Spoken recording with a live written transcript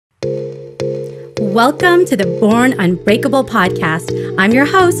Welcome to the Born Unbreakable podcast. I'm your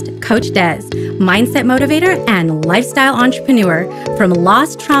host, Coach Des, mindset motivator and lifestyle entrepreneur. From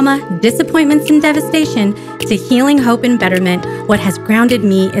loss, trauma, disappointments, and devastation to healing, hope, and betterment, what has grounded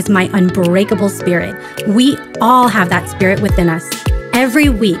me is my unbreakable spirit. We all have that spirit within us. Every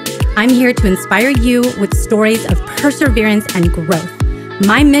week, I'm here to inspire you with stories of perseverance and growth.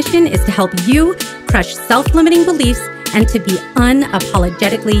 My mission is to help you crush self-limiting beliefs and to be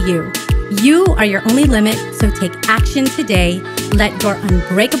unapologetically you. You are your only limit, so take action today. Let your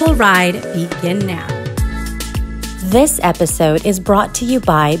unbreakable ride begin now. This episode is brought to you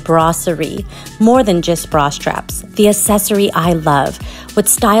by Brasserie. More than just bra straps, the accessory I love. With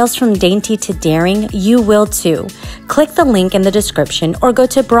styles from dainty to daring, you will too. Click the link in the description or go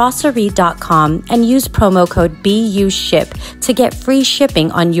to brasserie.com and use promo code BUSHIP to get free shipping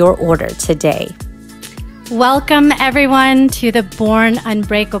on your order today. Welcome, everyone, to the Born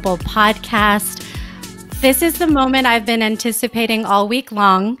Unbreakable podcast. This is the moment I've been anticipating all week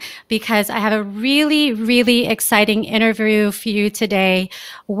long because I have a really, really exciting interview for you today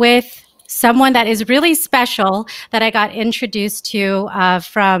with someone that is really special that I got introduced to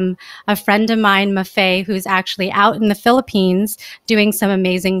from a friend of mine, Mafe, who's actually out in the Philippines doing some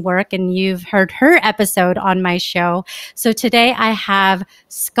amazing work. And you've heard her episode on my show. So today I have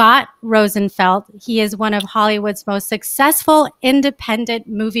Scott Rosenfelt. He is one of Hollywood's most successful independent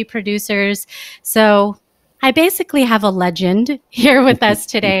movie producers. So I basically have a legend here with us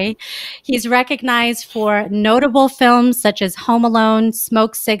today. He's recognized for notable films such as Home Alone,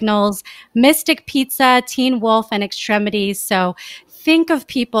 Smoke Signals, Mystic Pizza, Teen Wolf, and Extremities. So think of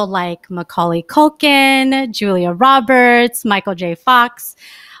people like Macaulay Culkin, Julia Roberts, Michael J. Fox.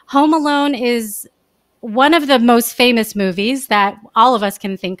 Home Alone is one of the most famous movies that all of us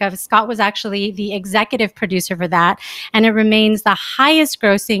can think of. Scott was actually the executive producer for that, and it remains the highest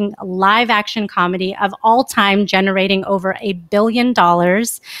grossing live action comedy of all time, generating over $1 billion.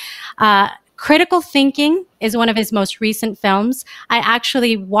 Critical Thinking is one of his most recent films. I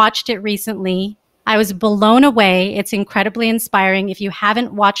actually watched it recently. I was blown away. It's incredibly inspiring. If you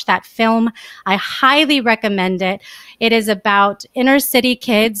haven't watched that film, I highly recommend it. It is about inner city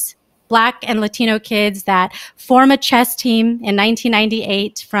kids, Black and Latino kids that form a chess team in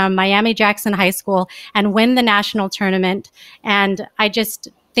 1998 from Miami-Jackson High School and win the national tournament. And I just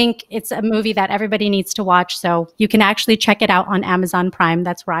think it's a movie that everybody needs to watch. So you can actually check it out on Amazon Prime.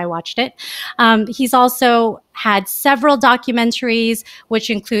 That's where I watched it. He's also had several documentaries, which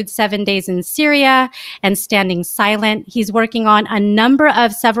include 7 Days in Syria and Standing Silent. He's working on a number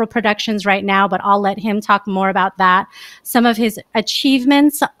of several productions right now, but I'll let him talk more about that. Some of his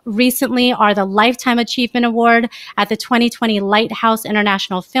achievements recently are the Lifetime Achievement Award at the 2020 Lighthouse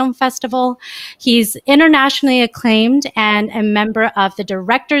International Film Festival. He's internationally acclaimed and a member of the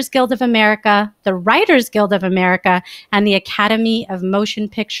Directors Guild of America, the Writers Guild of America, and the Academy of Motion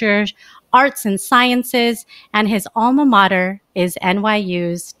Pictures, Arts and Sciences, and his alma mater is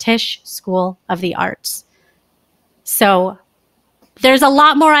NYU's Tisch School of the Arts. So there's a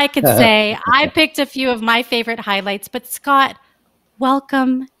lot more I could say. I picked a few of my favorite highlights, but Scott,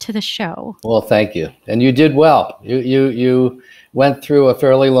 welcome to the show. Well, thank you. And you did well. You went through a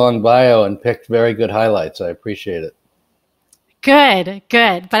fairly long bio and picked very good highlights. I appreciate it. Good.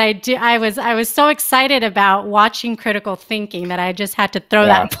 But I was so excited about watching Critical Thinking that I just had to throw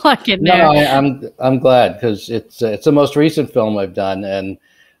that plug in there. No, I'm glad because it's the most recent film I've done, and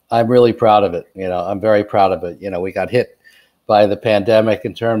I'm really proud of it. I'm very proud of it. We got hit by the pandemic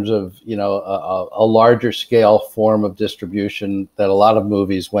in terms of a larger scale form of distribution that a lot of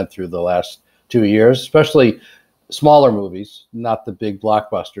movies went through the last 2 years, especially smaller movies, not the big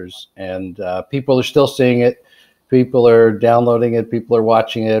blockbusters. And people are still seeing it. People are downloading it. People are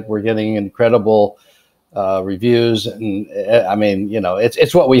watching it. We're getting incredible reviews. And I mean,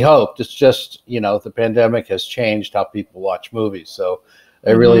 it's what we hoped. It's just, the pandemic has changed how people watch movies. So I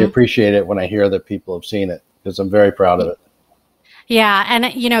really appreciate it when I hear that people have seen it because I'm very proud of it. Yeah. And,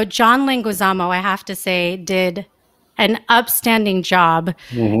 John Leguizamo, I have to say, did an upstanding job.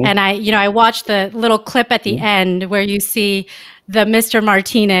 And I watched the little clip at the end where you see the Mr.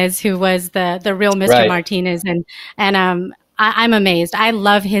 Martinez, who was the real Mr. Martinez. And I'm amazed. I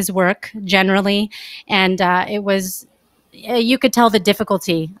love his work generally. And it was, you could tell the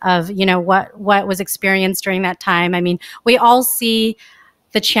difficulty of, what was experienced during that time. I mean, we all see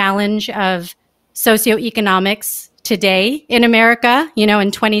the challenge of socioeconomics today in America,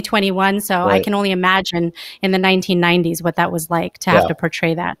 in 2021. So I can only imagine in the 1990s what that was like to have to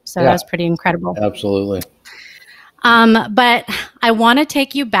portray that. So that was pretty incredible. Absolutely. But I want to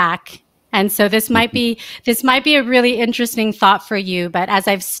take you back And so this might be a really interesting thought for you. But as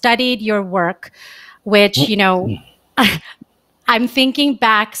I've studied your work, which, you know, I'm thinking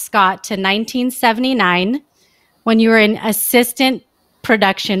back, Scott, to 1979 when you were an assistant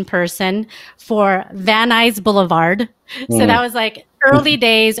production person for Van Nuys Boulevard. So that was like early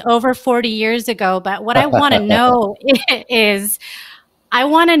days, over 40 years ago. But what I want to know is, I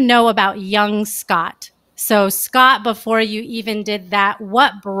want to know about young Scott. So Scott, before you even did that,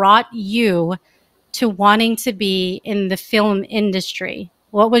 what brought you to wanting to be in the film industry?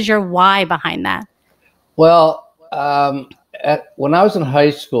 What was your why behind that? Well, when I was in high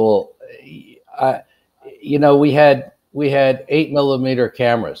school, you know, we had 8mm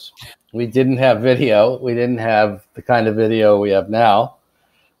cameras. We didn't have video. We didn't have the kind of video we have now.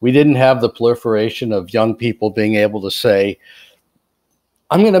 We didn't have the proliferation of young people being able to say,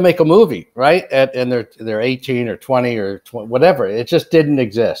 I'm going to make a movie, right? And they're 18 or 20 or whatever. It just didn't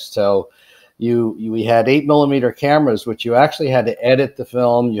exist. So we had 8mm cameras, which you actually had to edit the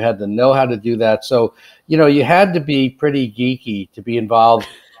film. You had to know how to do that. So, you know, you had to be pretty geeky to be involved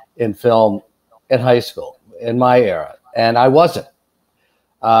in film in high school, in my era. And I wasn't.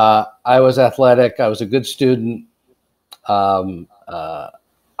 I was athletic. I was a good student. I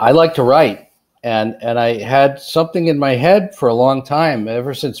like to write. And I had something in my head for a long time,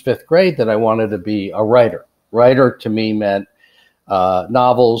 ever since 5th grade, that I wanted to be a writer. Writer to me meant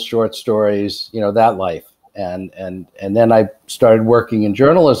novels, short stories, you know, that life. And then I started working in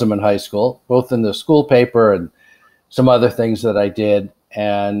journalism in high school, both in the school paper and some other things that I did,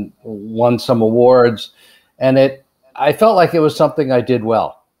 and won some awards. And I felt like it was something I did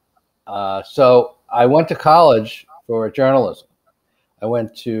well. So I went to college for journalism. I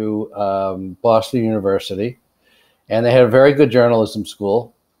went to Boston University, and they had a very good journalism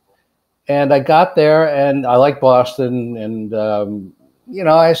school. And I got there, and I liked Boston, and you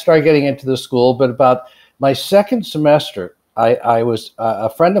know, I started getting into the school. But about my second semester, I was a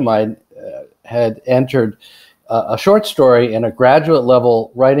friend of mine had entered a short story in a graduate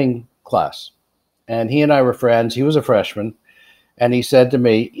level writing class, and he and I were friends. He was a freshman, and he said to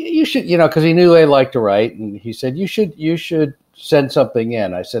me, "You should," you know, because he knew I liked to write, and he said, "You should send something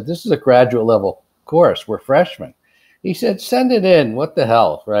in." I said, "This is a graduate level course. We're freshmen." He said, "Send it in. What the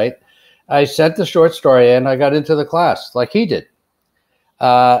hell," right? I sent the short story in. I got into the class like he did.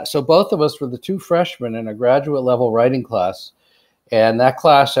 So both of us were the two freshmen in a graduate level writing class. And that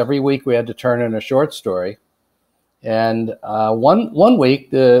class, every week we had to turn in a short story. And one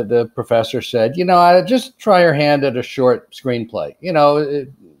week the professor said, you know, just try your hand at a short screenplay, you know,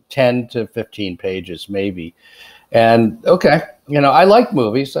 10 to 15 pages maybe. And okay, you know, I like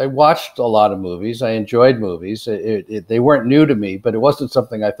movies. I watched a lot of movies. I enjoyed movies. They weren't new to me, but it wasn't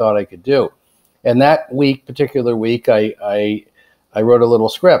something I thought I could do. And that particular week, I wrote a little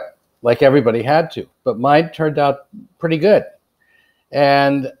script, like everybody had to, but mine turned out pretty good.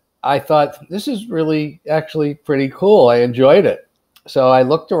 And I thought, this is really actually pretty cool. I enjoyed it. So I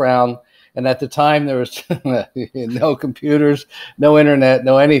looked around. And at the time, there was no computers, no internet,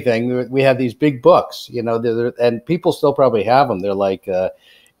 no anything. We had these big books, you know, and people still probably have them. They're like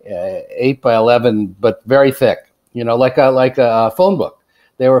 8 by 11, but very thick, you know, like a phone book.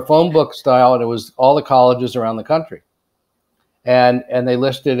 They were phone book style, and it was all the colleges around the country. And they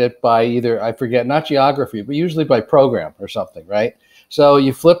listed it by either, I forget, not geography, but usually by program or something, right? So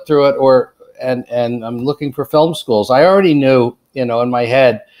you flip through it, and I'm looking for film schools. I already knew, you know, in my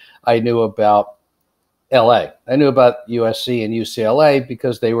head, I knew about LA. I knew about USC and UCLA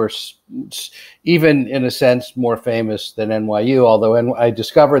because they were even in a sense more famous than NYU, although I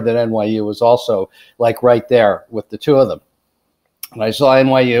discovered that NYU was also like right there with the two of them. And I saw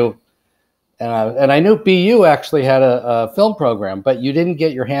NYU, and I knew BU actually had a film program, but you didn't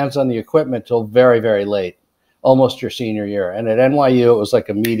get your hands on the equipment till very, very late, almost your senior year. And at NYU, it was like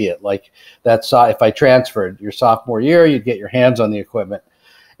immediate, like if I transferred your sophomore year, you'd get your hands on the equipment.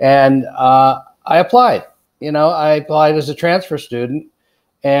 And I applied. You know, I applied as a transfer student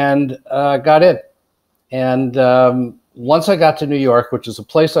and got in. And once I got to New York, which is a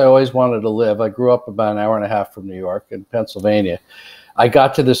place I always wanted to live, I grew up about an hour and a half from New York in Pennsylvania. I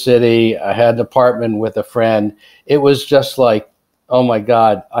got to the city. I had an apartment with a friend. It was just like, oh my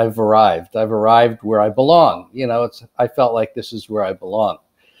God, I've arrived. I've arrived where I belong. You know, I felt like this is where I belong.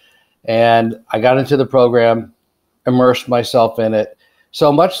 And I got into the program, immersed myself in it. So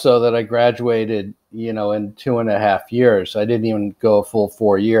much so that I graduated, you know, in 2.5 years. I didn't even go a full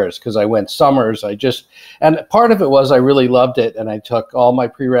 4 years because I went summers. And part of it was I really loved it. And I took all my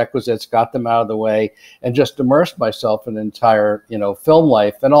prerequisites, got them out of the way, and just immersed myself in the entire, you know, film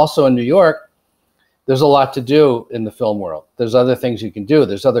life. And also in New York, there's a lot to do in the film world. There's other things you can do.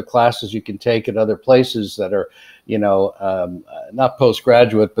 There's other classes you can take at other places that are, not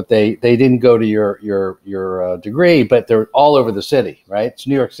postgraduate, but they didn't go to your degree, but they're all over the city, right? It's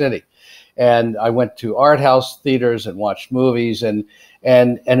New York City. And I went to art house theaters and watched movies, and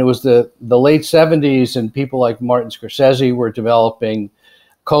it was the late 70s, and people like Martin Scorsese were developing.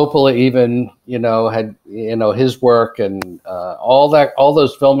 Coppola even, had, his work, and all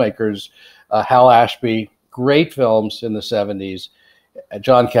those filmmakers, Hal Ashby, great films in the 70s,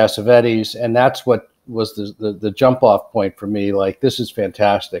 John Cassavetes, and that's what was the jump off point for me. Like, this is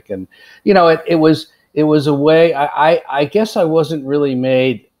fantastic. And, it was a way, I guess I wasn't really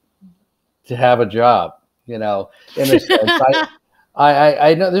made to have a job, in a sense.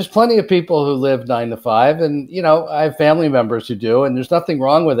 I know there's plenty of people who live 9 to 5, and, I have family members who do, and there's nothing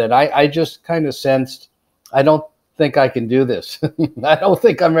wrong with it. I just kind of sensed, I don't think I can do this. I don't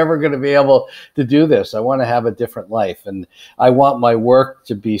think I'm ever going to be able to do this. I want to have a different life, and I want my work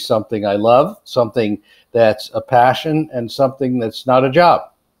to be something I love, something that's a passion, and something that's not a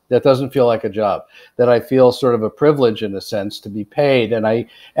job, that doesn't feel like a job, that I feel sort of a privilege in a sense to be paid.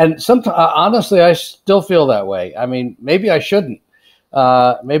 And sometimes, honestly, I still feel that way. I mean, maybe I shouldn't.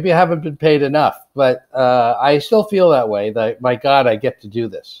 Maybe I haven't been paid enough, but I still feel that way, that, my God, I get to do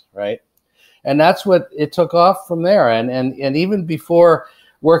this, right? And that's what it took off from there. And even before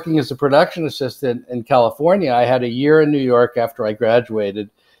working as a production assistant in California, I had a year in New York after I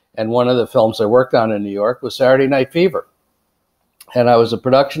graduated. And one of the films I worked on in New York was Saturday Night Fever. And I was a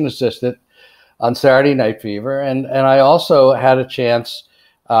production assistant on Saturday Night Fever. And I also had a chance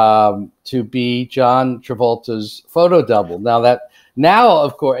to be John Travolta's photo double. Now,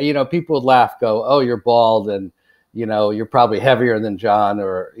 of course, people would laugh, go, "Oh, you're bald, and you're probably heavier than John,"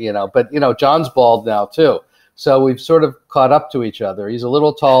 but John's bald now too. So we've sort of caught up to each other. He's a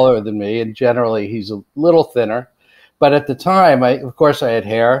little taller than me, and generally he's a little thinner. But at the time, of course, I had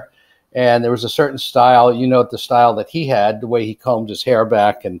hair, and there was a certain style, the style that he had, the way he combed his hair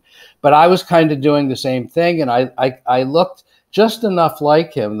back, but I was kind of doing the same thing, and I looked just enough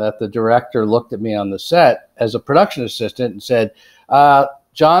like him that the director looked at me on the set as a production assistant and said,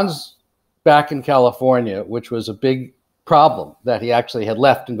 "John's back in California," which was a big problem, that he actually had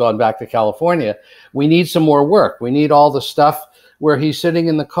left and gone back to California. "We need some more work. We need all the stuff where he's sitting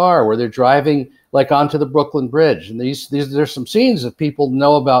in the car, where they're driving like onto the Brooklyn Bridge." And there's some scenes that people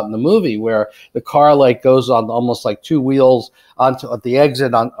know about in the movie where the car like goes on almost like two wheels onto at the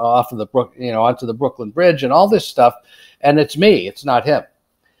exit off of the onto the Brooklyn Bridge and all this stuff. And it's me, it's not him.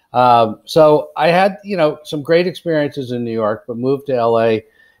 So I had, some great experiences in New York, but moved to LA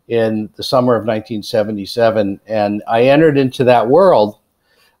in the summer of 1977. And I entered into that world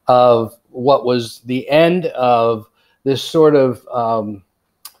of what was the end of this sort of,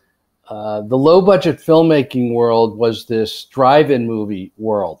 the low budget filmmaking world was this drive-in movie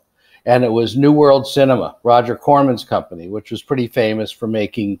world. And it was New World Cinema, Roger Corman's company, which was pretty famous for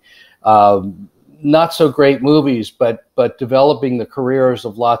making not so great movies, but developing the careers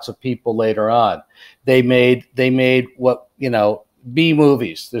of lots of people later on. They made what, B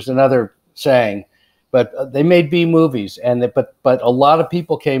movies. There's another saying, but they made B movies, but a lot of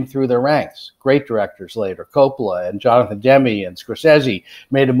people came through their ranks. Great directors later, Coppola and Jonathan Demme and Scorsese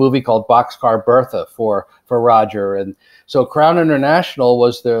made a movie called Boxcar Bertha for Roger, and so Crown International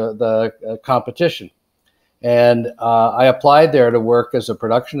was the competition. And I applied there to work as a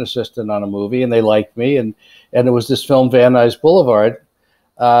production assistant on a movie, and they liked me. And it was this film, Van Nuys Boulevard.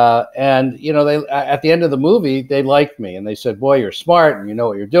 And they at the end of the movie, they liked me, and they said, "Boy, you're smart, and you know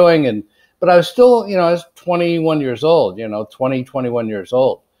what you're doing." But I was still, I was 21 years old. 21 years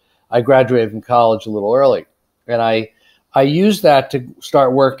old. I graduated from college a little early, and I used that to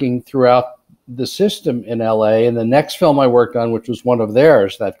start working throughout the system in LA. And the next film I worked on, which was one of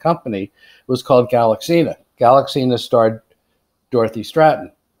theirs, that company, was called Galaxina. Galaxina starred Dorothy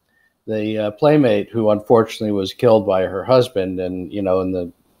Stratton, the playmate who unfortunately was killed by her husband. And,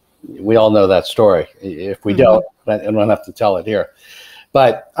 we all know that story. If we don't, I don't have to tell it here.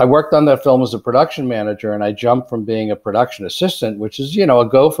 But I worked on that film as a production manager, and I jumped from being a production assistant, which is, a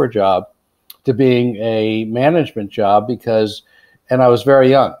gopher job, to being a management job and I was very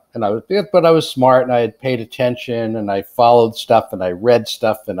young, but I was smart, and I had paid attention, and I followed stuff, and I read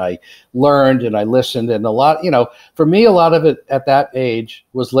stuff, and I learned, and I listened, and a lot, for me, a lot of it at that age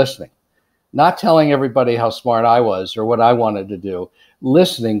was listening, not telling everybody how smart I was or what I wanted to do,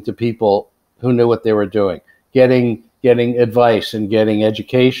 listening to people who knew what they were doing, getting advice and getting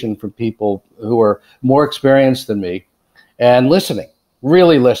education from people who are more experienced than me, and listening,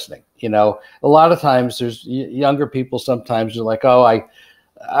 really listening. A lot of times there's younger people, sometimes are like, "Oh,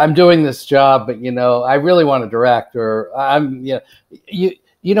 I'm doing this job, but I really want to direct, or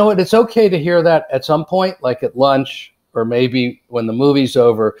you know what? It's okay to hear that at some point, like at lunch or maybe when the movie's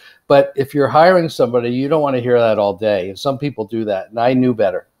over. But if you're hiring somebody, you don't want to hear that all day. And some people do that, and I knew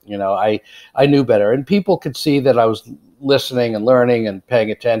better. I knew better, and people could see that I was listening and learning and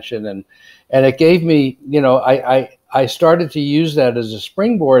paying attention, and it gave me, I started to use that as a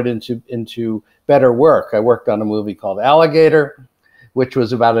springboard into better work. I worked on a movie called Alligator, which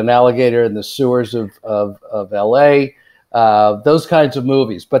was about an alligator in the sewers of LA, those kinds of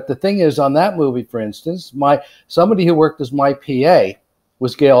movies. But the thing is, on that movie, for instance, somebody who worked as my PA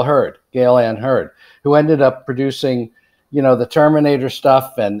was Gail Ann Hurd, who ended up producing, the Terminator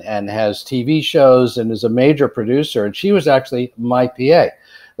stuff and has TV shows and is a major producer. And she was actually my PA.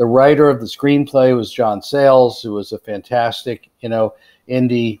 The writer of the screenplay was John Sayles, who was a fantastic,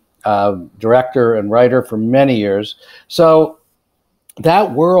 indie director and writer for many years. So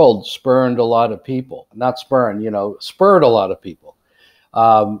that world spurred a lot of people, not spurred a lot of people.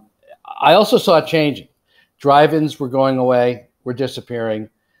 I also saw it changing. Drive-ins were going away, were disappearing.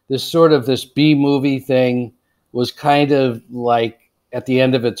 This B movie thing was kind of like at the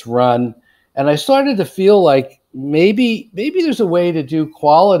end of its run. And I started to feel like maybe there's a way to do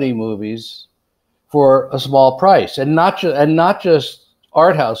quality movies for a small price, and not just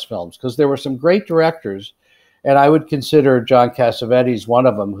art house films, because there were some great directors. And I would consider John Cassavetes one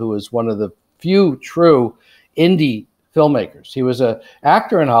of them, who was one of the few true indie filmmakers. He was an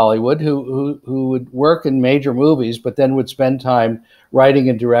actor in Hollywood who would work in major movies, but then would spend time writing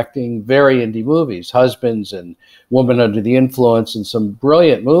and directing very indie movies, Husbands and Woman Under the Influence, and some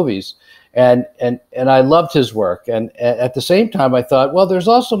brilliant movies. And I loved his work. And at the same time, I thought, well, there's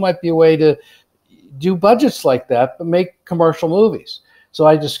also might be a way to do budgets like that, but make commercial movies. So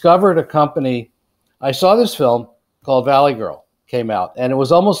I discovered a company. I saw this film called Valley Girl came out, and it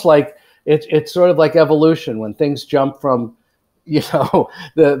was almost like it's sort of like evolution, when things jump from,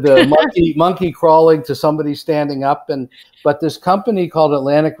 the monkey crawling to somebody standing up. But this company called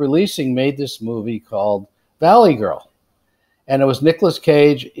Atlantic Releasing made this movie called Valley Girl, and it was Nicolas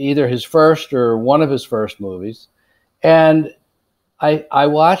Cage, either his first or one of his first movies. And I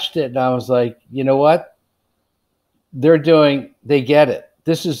watched it, and I was like, you know what? They get it.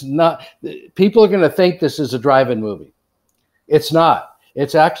 This is not, people are going to think this is a drive-in movie. It's not.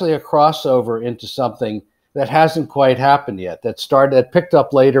 It's actually a crossover into something that hasn't quite happened yet, that picked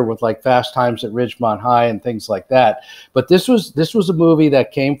up later with like Fast Times at Ridgemont High and things like that. But this was a movie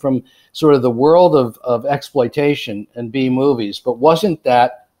that came from sort of the world of exploitation and B movies, but wasn't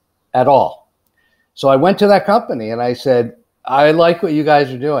that at all. So I went to that company and I said, I like what you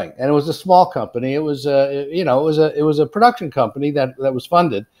guys are doing. And it was a small company. It was a production company that was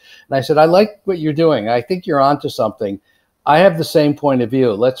funded. And I said, I like what you're doing. I think you're onto something. I have the same point of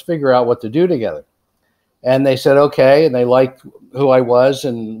view. Let's figure out what to do together. And they said, okay. And they liked who I was.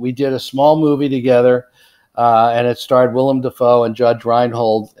 And we did a small movie together. And it starred Willem Dafoe and Judge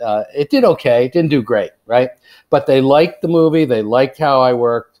Reinhold. It did okay. It didn't do great, right? But they liked the movie. They liked how I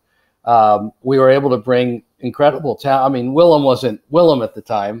worked. We were able to bring incredible talent. I mean, Willem wasn't Willem at the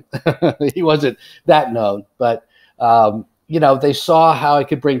time. He wasn't that known. But, they saw how I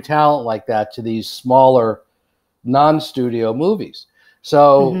could bring talent like that to these smaller non-studio movies.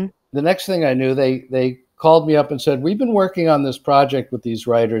 So the next thing I knew, they called me up and said, we've been working on this project with these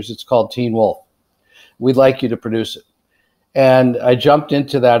writers. It's called Teen Wolf. We'd like you to produce it. And I jumped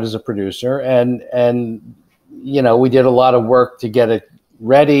into that as a producer, and we did a lot of work to get it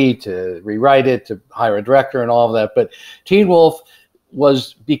ready, to rewrite it, to hire a director and all of that. But Teen Wolf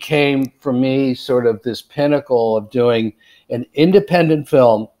became for me sort of this pinnacle of doing an independent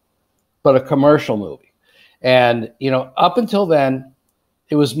film, but a commercial movie. And, up until then,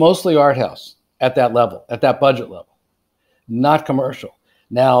 it was mostly art house at that level, at that budget level, not commercial.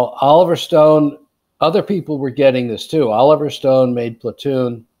 Now, Oliver Stone, other people were getting this too. Oliver Stone made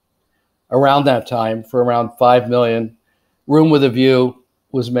Platoon around that time for around $5 million. Room with a View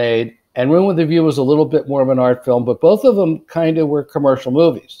was made, and Room with a View was a little bit more of an art film, but both of them kind of were commercial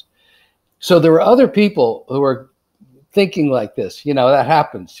movies. So there were other people who were thinking like this. That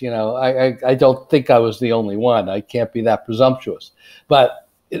happens. I don't think I was the only one. I can't be that presumptuous. But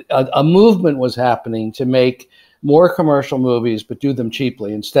a movement was happening to make more commercial movies, but do them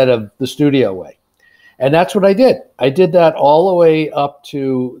cheaply instead of the studio way. And that's what I did. I did that all the way up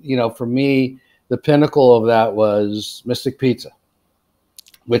to, for me, the pinnacle of that was Mystic Pizza,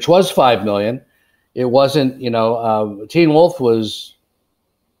 which was $5 million. It wasn't, Teen Wolf was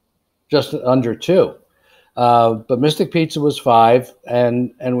just under $2 million. But Mystic Pizza was 5,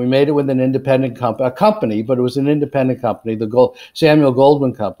 and we made it with an independent company, but it was an independent company, the Samuel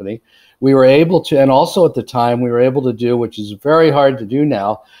Goldwyn Company. We were able to, and also at the time, we were able to do, which is very hard to do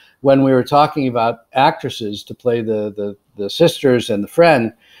now, when we were talking about actresses to play the sisters and the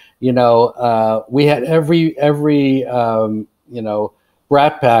friend, you know, we had every you know,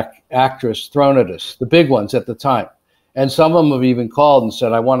 Brat Pack actress thrown at us, the big ones at the time. And some of them have even called and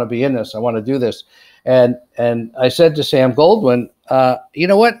said, I want to be in this, I want to do this. And I said to Sam Goldwyn, you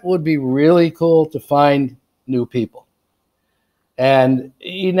know what would be really cool to find new people. And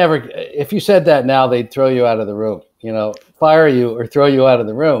he never, if you said that now, they'd throw you out of the room, you know, fire you or throw you out of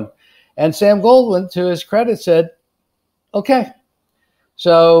the room. And Sam Goldwyn, to his credit, said, okay.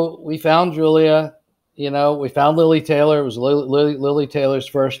 So we found Julia, you know, we found Lily Taylor. It was Lily Taylor's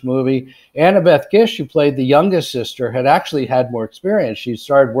first movie. Annabeth Gish, who played the youngest sister, had actually had more experience. She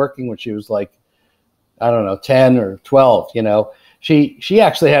started working when she was like, I don't know, 10 or 12, you know. She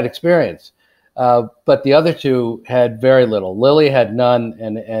actually had experience. But the other two had very little. Lily had none,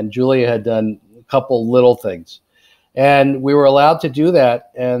 and Julia had done a couple little things. And we were allowed to do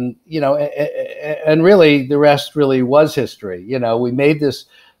that. And, you know, and really the rest really was history. You know, we made this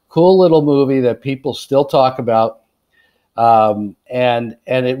cool little movie that people still talk about. And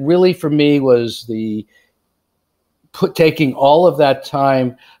it really, for me, was taking all of that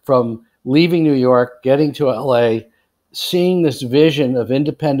time from leaving New York, getting to LA, seeing this vision of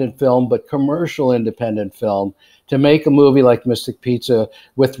independent film, but commercial independent film, to make a movie like Mystic Pizza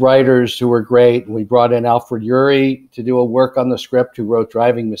with writers who were great. And we brought in Alfred Urey to do a work on the script, who wrote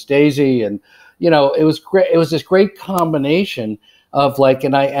Driving Miss Daisy. And, you know, it was great. It was this great combination of like,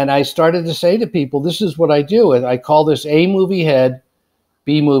 and I started to say to people, this is what I do. And I call this A movie head,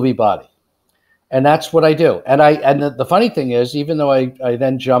 B movie body. And that's what I do. And the funny thing is, even though I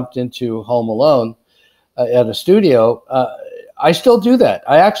then jumped into Home Alone at a studio, I still do that.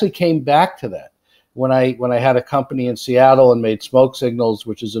 I actually came back to that when I had a company in Seattle and made Smoke Signals,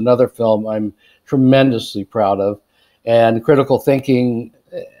 which is another film I'm tremendously proud of, and Critical Thinking,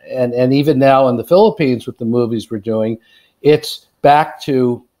 and even now in the Philippines with the movies we're doing, it's back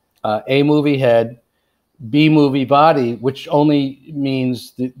to A movie head, B movie body, which only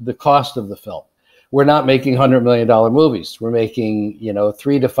means the cost of the film. We're not making $100 million movies. We're making, you know,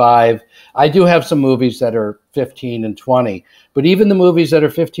 3 to 5. I do have some movies that are 15 and 20, but even the movies that are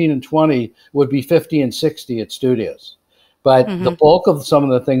 15 and 20 would be 50 and 60 at studios. But the bulk of some of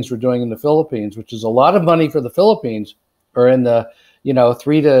the things we're doing in the Philippines, which is a lot of money for the Philippines, are in the, you know,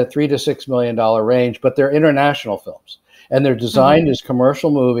 $3 to $6 million range, but they're international films. And they're designed as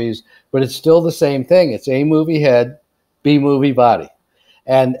commercial movies, but it's still the same thing. It's A movie head, B movie body.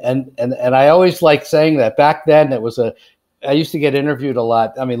 And I always like saying that. Back then, I used to get interviewed a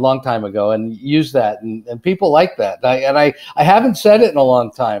lot, I mean, long time ago, and use that, and people like that. I haven't said it in a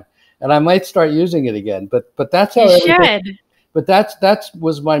long time, and I might start using it again. But that's how you should. But that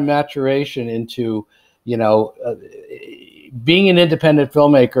was my maturation into, you know, being an independent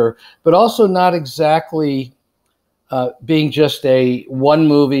filmmaker, but also not exactly being just a one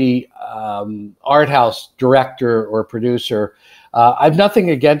movie art house director or producer. I've nothing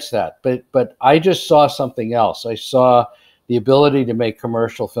against that, but I just saw something else. I saw the ability to make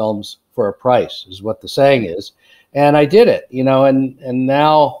commercial films for a price, is what the saying is, and I did it, you know. And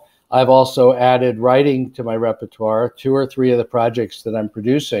now I've also added writing to my repertoire. 2 or 3 of the projects that I'm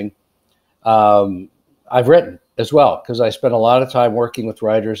producing, I've written as well, because I spent a lot of time working with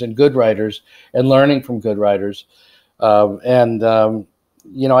writers and good writers and learning from good writers.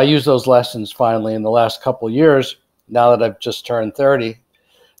 You know, I use those lessons finally in the last couple of years, now that I've just turned 30,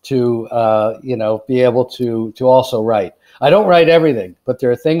 to, you know, be able to also write. I don't write everything, but there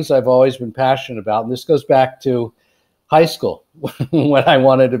are things I've always been passionate about. And this goes back to high school when I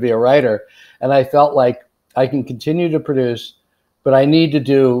wanted to be a writer. And I felt like I can continue to produce, but I need to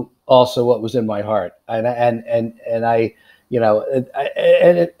do also what was in my heart. And I, you know,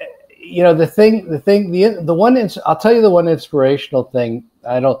 you know, the one, I'll tell you the one inspirational thing.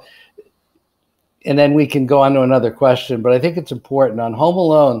 And then we can go on to another question, but I think it's important. On Home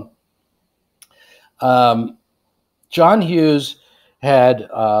Alone, John Hughes had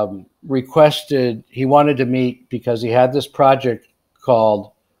requested, he wanted to meet because he had this project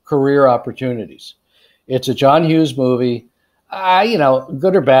called Career Opportunities. It's a John Hughes movie. You know,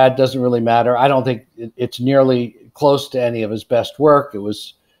 good or bad, doesn't really matter. I don't think it's nearly close to any of his best work. It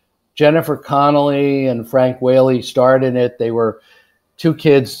was Jennifer Connelly and Frank Whaley starred in it. They were 2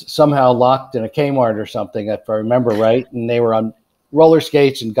 kids somehow locked in a Kmart or something, if I remember right. And they were on roller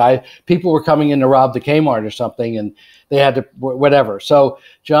skates, and people were coming in to rob the Kmart or something, and they had to whatever. So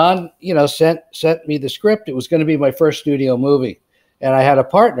John, sent me the script. It was going to be my first studio movie, and I had a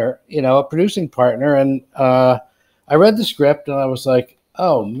partner, a producing partner, and I read the script and I was like,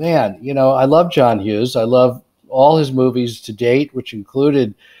 oh man, I love John Hughes. I love all his movies to date, which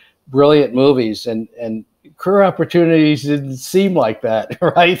included brilliant movies, and career opportunities didn't seem like that,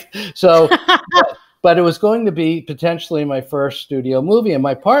 right? So, but it was going to be potentially my first studio movie, and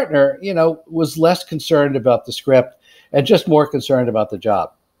my partner, was less concerned about the script and just more concerned about the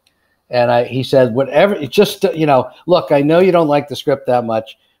job. And he said, whatever, it just, look, I know you don't like the script that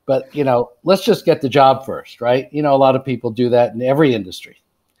much, but, let's just get the job first, right? A lot of people do that in every industry.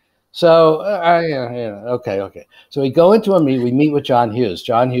 So, okay. So we go into we meet with John Hughes.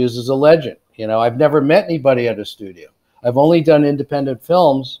 John Hughes is a legend. I've never met anybody at a studio. I've only done independent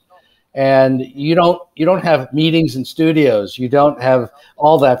films, and you don't have meetings in studios. You don't have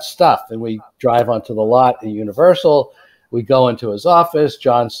all that stuff. And we drive onto the lot at Universal. We go into his office.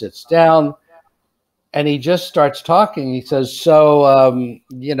 John sits down, and he just starts talking. He says, so,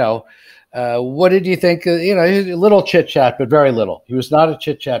 what did you think? A little chit chat, but very little. He was not a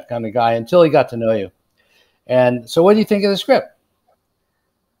chit chat kind of guy until he got to know you. And so what do you think of the script?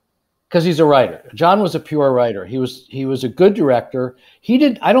 Because he's a writer. John was a pure writer. He was a good director.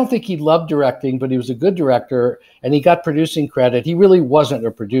 I don't think he loved directing, but he was a good director, and he got producing credit. He really wasn't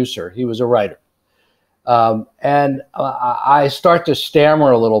a producer. He was a writer. And I start to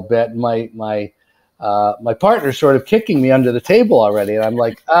stammer a little bit. And my partner's sort of kicking me under the table already, and I'm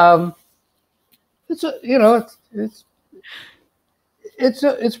like,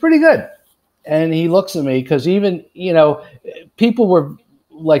 it's pretty good. And he looks at me, because even people were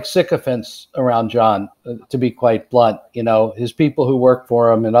like sycophants around John, to be quite blunt. His people who work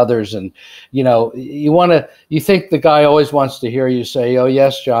for him and others, and you think the guy always wants to hear you say, oh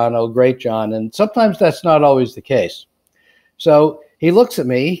yes, John, oh great, John, and sometimes that's not always the case. So he looks at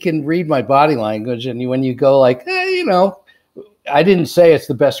me. He can read my body language, and when you go like, I didn't say it's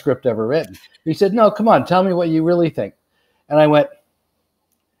the best script ever written. He said, no, come on, tell me what you really think. And I went,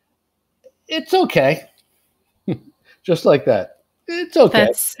 it's okay. Just like that. It's okay.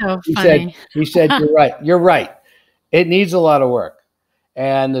 That's so funny. He said, you're right. It needs a lot of work.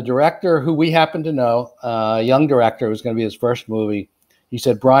 And the director, who we happen to know, a young director, was going to be his first movie, he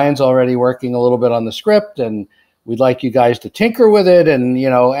said, Brian's already working a little bit on the script, and we'd like you guys to tinker with it. And,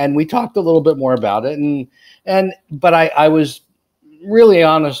 and we talked a little bit more about it. But I was really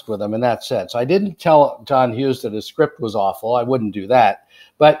honest with him in that sense. I didn't tell John Hughes that his script was awful. I wouldn't do that.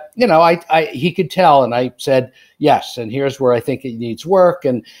 But, he could tell, and I said, yes, and here's where I think it needs work.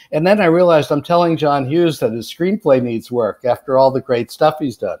 And then I realized I'm telling John Hughes that his screenplay needs work after all the great stuff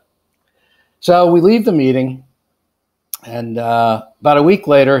he's done. So we leave the meeting, and about a week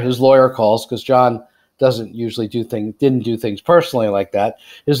later, his lawyer calls, because John didn't do things personally like that.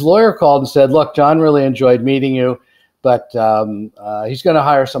 His lawyer called and said, look, John really enjoyed meeting you, but he's going to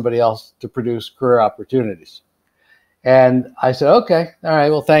hire somebody else to produce Career Opportunities. And I said, okay, all right,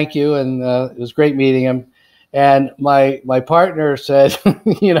 well, thank you. And it was great meeting him. And my partner said,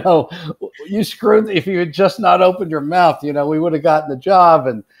 you screwed, if you had just not opened your mouth, we would have gotten the job.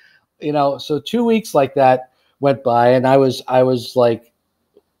 And, so 2 weeks like that went by, and I was like,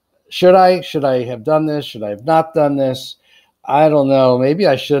 should I have done this? Should I have not done this? I don't know. Maybe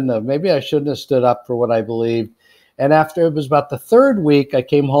I shouldn't have. Maybe I shouldn't have stood up for what I believed. And after it was about the third week, I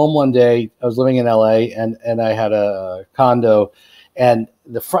came home one day. I was living in LA, and I had a condo, and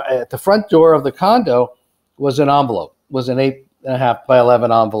at the front door of the condo was an envelope, was an 8.5 by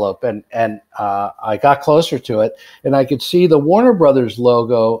 11 envelope. And I got closer to it, and I could see the Warner Brothers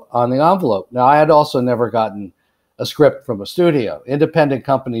logo on the envelope. Now, I had also never gotten a script from a studio. Independent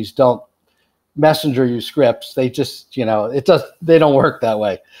companies don't messenger you scripts. They just, they don't work that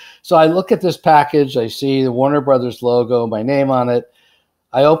way. So I look at this package, I see the Warner Brothers logo, my name on it.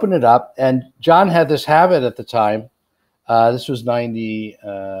 I open it up, and John had this habit at the time. This was 90.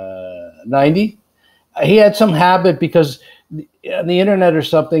 He had some habit, because on the internet or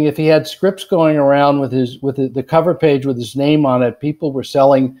something, if he had scripts going around with the cover page with his name on it, people were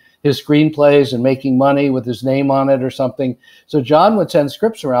selling his screenplays and making money with his name on it or something. So John would send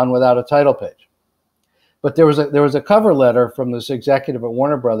scripts around without a title page. But there was a cover letter from this executive at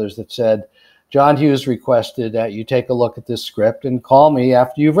Warner Brothers that said, John Hughes requested that you take a look at this script and call me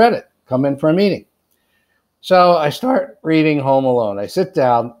after you've read it. Come in for a meeting. So I start reading Home Alone. I sit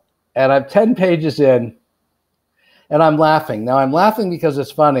down, and I'm 10 pages in, and I'm laughing. Now, I'm laughing because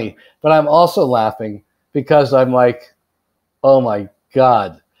it's funny, but I'm also laughing because I'm like, oh my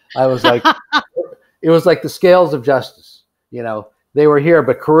God. I was like, it was like the scales of justice, they were here,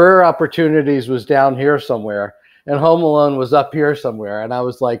 but Career Opportunities was down here somewhere, and Home Alone was up here somewhere. And I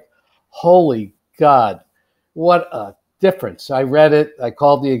was like, holy God, what a difference. I read it. I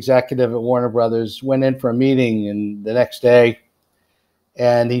called the executive at Warner Brothers, went in for a meeting, and the next day,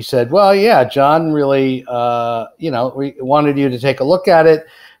 and he said, well, yeah, John really, we wanted you to take a look at it.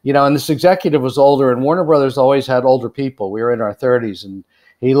 And this executive was older, and Warner Brothers always had older people. We were in our 30s, and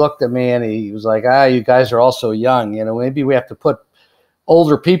he looked at me and he was like, you guys are all so young. Maybe we have to put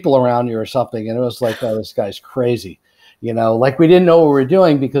older people around you or something. And it was like, oh, this guy's crazy. Like we didn't know what we were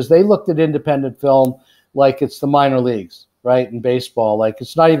doing, because they looked at independent film like it's the minor leagues, right? In baseball, like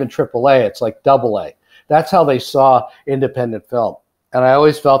it's not even AAA, it's like AA. That's how they saw independent film. And I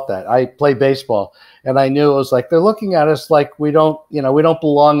always felt that. I played baseball, and I knew it was like they're looking at us like we don't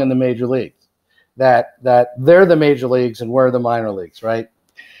belong in the major leagues. That they're the major leagues and we're the minor leagues, right?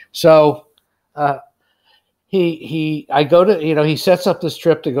 So he sets up this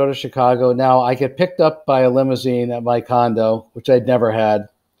trip to go to Chicago. Now I get picked up by a limousine at my condo, which I'd never had,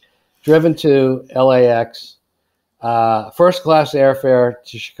 driven to LAX, first class airfare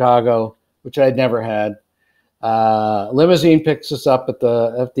to Chicago, which I'd never had. Limousine picks us up at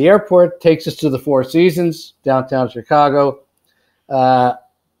the airport, takes us to the Four Seasons, downtown Chicago.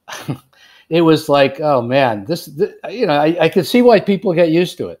 It was like, oh man, I could see why people get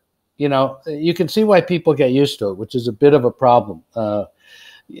used to it. You can see why people get used to it, which is a bit of a problem.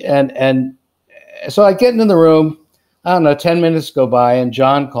 And so I get into the room, I don't know, 10 minutes go by, and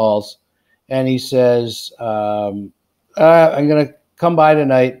John calls, and he says, I'm going to come by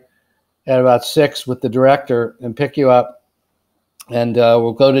tonight at about 6 with the director and pick you up, and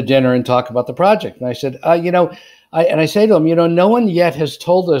we'll go to dinner and talk about the project. And I said, I say to him, no one yet has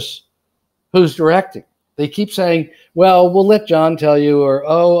told us who's directing. They keep saying, well, we'll let John tell you,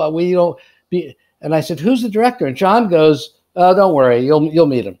 or, we don't be. And I said, who's the director? And John goes, don't worry, you'll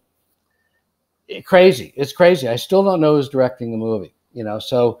meet him. It's crazy. I still don't know who's directing the movie,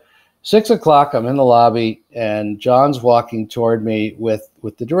 so 6 o'clock, I'm in the lobby, and John's walking toward me with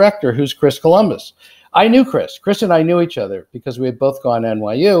the director, who's Chris Columbus. I knew Chris. Chris and I knew each other because we had both gone to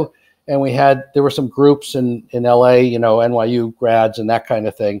NYU, and there were some groups in LA, NYU grads and that kind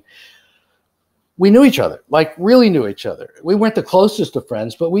of thing. We knew each other, like really knew each other. We weren't the closest of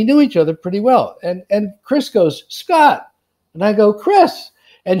friends, but we knew each other pretty well. And Chris goes, Scott. And I go, Chris.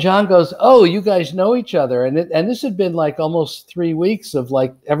 And John goes, oh, you guys know each other. And this had been like almost 3 weeks of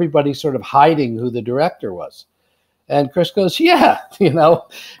like everybody sort of hiding who the director was. And Chris goes, yeah,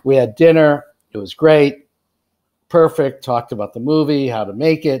 we had dinner. It was great. Perfect. Talked about the movie, how to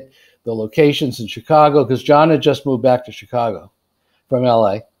make it, the locations in Chicago, because John had just moved back to Chicago from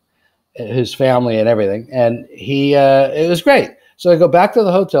LA, his family and everything. And it was great. So I go back to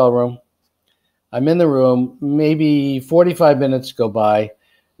the hotel room. I'm in the room, maybe 45 minutes go by.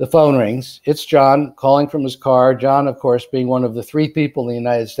 The phone rings. It's John calling from his car. John, of course, being one of the 3 people in the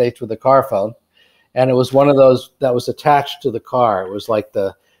United States with a car phone. And it was one of those that was attached to the car. It was like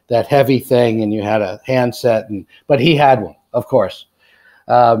that heavy thing, and you had a handset, but he had one, of course.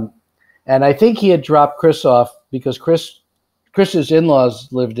 And I think he had dropped Chris off because Chris's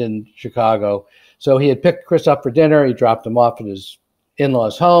in-laws lived in Chicago. So he had picked Chris up for dinner. He dropped him off at his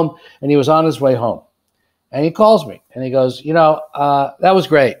in-laws' home, and he was on his way home. And he calls me and he goes, that was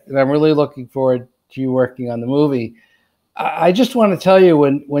great. And I'm really looking forward to you working on the movie. I just want to tell you,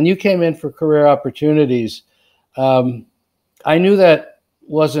 when you came in for Career Opportunities, I knew that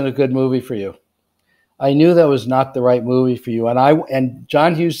wasn't a good movie for you. I knew that was not the right movie for you. And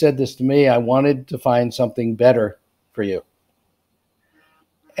John Hughes said this to me, I wanted to find something better for you.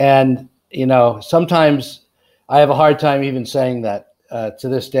 And, sometimes I have a hard time even saying that to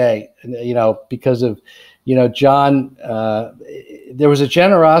this day, because of, John, there was a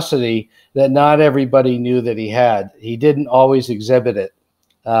generosity that not everybody knew that he had. He didn't always exhibit it.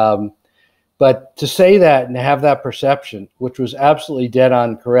 But to say that and have that perception, which was absolutely dead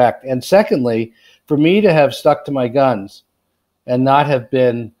on correct. And secondly, for me to have stuck to my guns and not have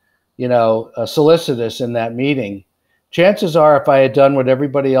been, solicitous in that meeting, chances are if I had done what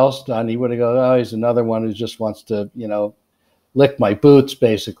everybody else done, he would have gone, oh, he's another one who just wants to, lick my boots,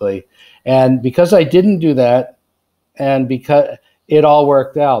 basically. And because I didn't do that, and because it all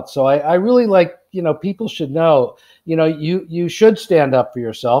worked out. So I really like, people should know, you should stand up for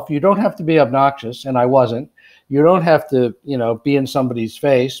yourself. You don't have to be obnoxious, and I wasn't. You don't have to, be in somebody's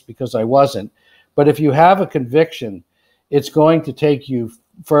face, because I wasn't. But if you have a conviction, it's going to take you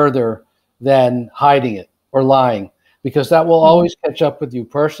further than hiding it or lying, because that will always catch up with you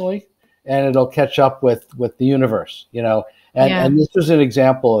personally, and it'll catch up with the universe, Yeah. And this was an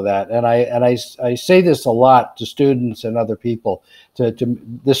example of that. And I say this a lot to students and other people, to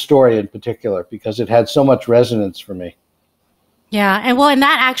this story in particular, because it had so much resonance for me. Yeah. And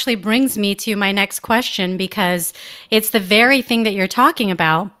that actually brings me to my next question, because it's the very thing that you're talking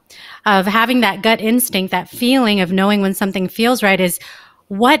about, of having that gut instinct, that feeling of knowing when something feels right. Is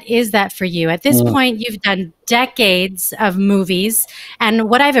what is that for you? At this point, you've done decades of movies. And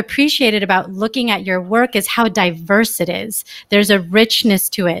what I've appreciated about looking at your work is how diverse it is. There's a richness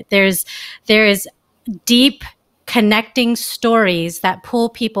to it. There is deep connecting stories that pull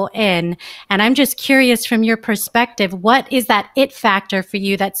people in. And I'm just curious, from your perspective, what is that it factor for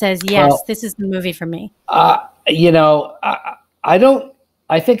you that says, yes, Well, this is the movie for me? you know, I don't,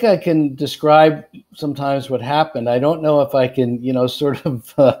 I think I can describe sometimes what happened. I don't know if I can, sort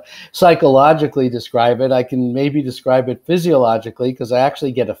of psychologically describe it. I can maybe describe it physiologically, because I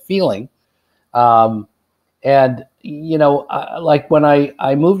actually get a feeling. And, like when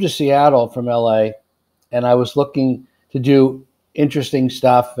I moved to Seattle from LA, and I was looking to do interesting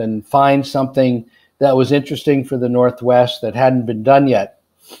stuff and find something that was interesting for the Northwest that hadn't been done yet.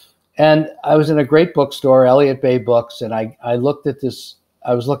 And I was in a great bookstore, Elliott Bay Books, and I looked at this.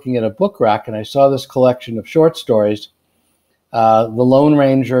 I was looking at a book rack, and I saw this collection of short stories, The Lone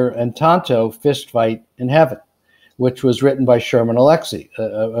Ranger and Tonto Fist Fight in Heaven, which was written by Sherman Alexie,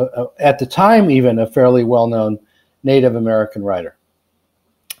 at the time even a fairly well-known Native American writer.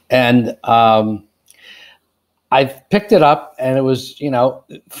 And I picked it up, and it was,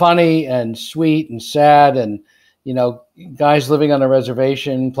 funny and sweet and sad, and, guys living on a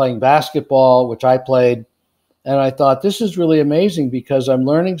reservation playing basketball, which I played. And I thought, this is really amazing, because I'm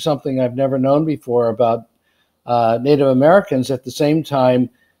learning something I've never known before about Native Americans. At the same time,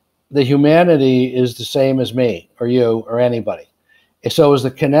 the humanity is the same as me or you or anybody. So it was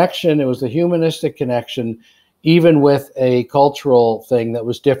the connection, it was the humanistic connection, even with a cultural thing that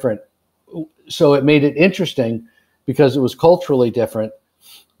was different. So it made it interesting because it was culturally different,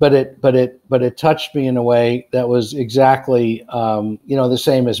 but it touched me in a way that was exactly the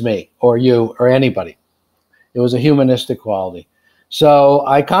same as me or you or anybody. It was a humanistic quality. So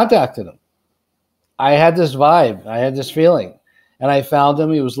I contacted him. I had this vibe, I had this feeling, and I found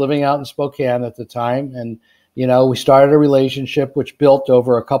him. He was living out in Spokane at the time, and we started a relationship which built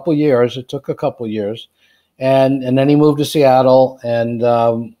over a couple years. It took a couple years, and then he moved to Seattle, and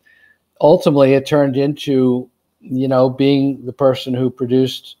ultimately it turned into being the person who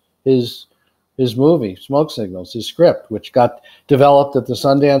produced his movie, Smoke Signals, his script, which got developed at the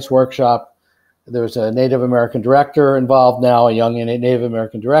Sundance Workshop. There's a Native American director involved now, a young Native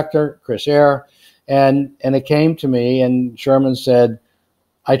American director, Chris Eyre, and it came to me, and Sherman said,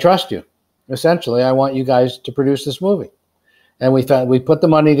 "I trust you. Essentially, I want you guys to produce this movie." And we put the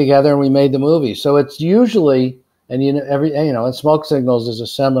money together, and we made the movie. So it's usually, and and Smoke Signals is a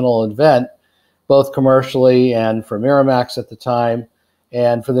seminal event, both commercially and for Miramax at the time,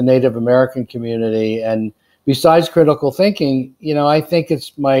 and for the Native American community. And besides critical thinking, I think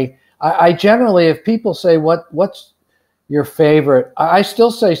it's I generally, if people say what's your favorite, I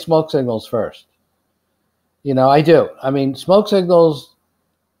still say Smoke Signals first. I do. I mean, Smoke Signals,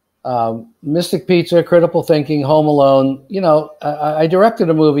 Mystic Pizza, Critical Thinking, Home Alone. I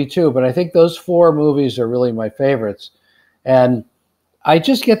directed a movie too, but I think those four movies are really my favorites. And I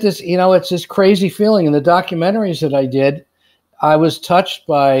just get this, it's this crazy feeling. In the documentaries that I did, I was touched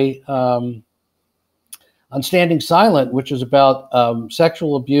by On Standing Silent, which is about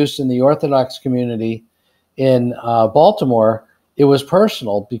sexual abuse in the Orthodox community in Baltimore. It was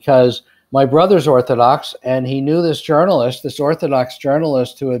personal because my brother's Orthodox, and he knew this Orthodox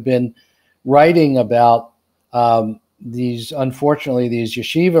journalist who had been writing about these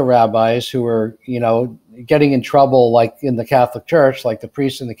yeshiva rabbis who were, getting in trouble, like in the Catholic Church, like the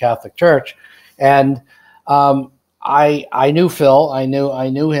priests in the Catholic Church. And I knew Phil, I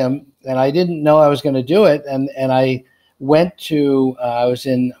knew him, and I didn't know I was going to do it. And I went to, I was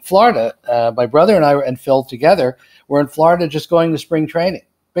in Florida. My brother and I and Phil together were in Florida, just going to spring training,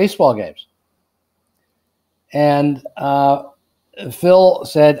 baseball games. And Phil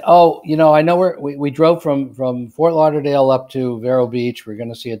said, "Oh, I know we drove from Fort Lauderdale up to Vero Beach. We're going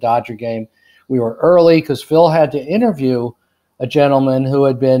to see a Dodger game. We were early because Phil had to interview a gentleman who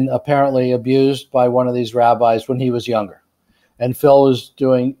had been apparently abused by one of these rabbis when he was younger. And Phil was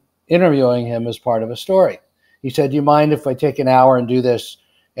interviewing him as part of a story. He said, "Do you mind if I take an hour and do this,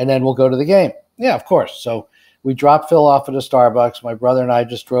 and then we'll go to the game?" Yeah, of course. So we dropped Phil off at a Starbucks. My brother and I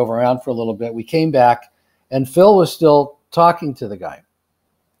just drove around for a little bit. We came back, and Phil was still talking to the guy.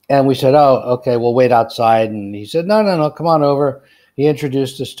 And we said, "Oh, okay, we'll wait outside." And he said, No, come on over. He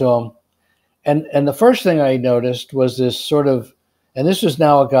introduced us to him. And the first thing I noticed was this sort of, and this is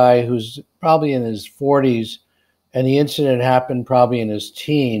now a guy who's probably in his 40s, and the incident happened probably in his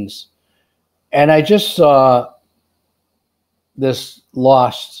teens. And I just saw this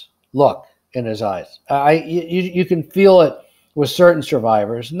lost look in his eyes. You can feel it with certain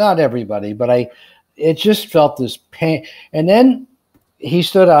survivors, not everybody, but it just felt this pain. And then he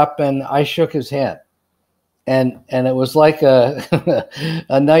stood up and I shook his hand. And it was like a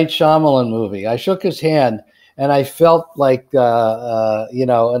a Night Shyamalan movie. I shook his hand and I felt like you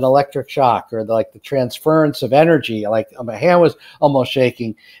know, an electric shock, or like the transference of energy. Like my hand was almost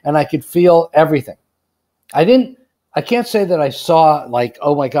shaking, and I could feel everything. I can't say that I saw like,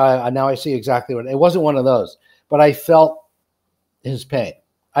 oh my God, now I see exactly what it wasn't one of those, but I felt his pain.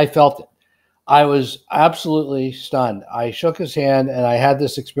 I felt it. I was absolutely stunned. I shook his hand and I had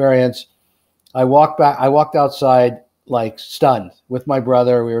this experience. I walked outside like stunned with my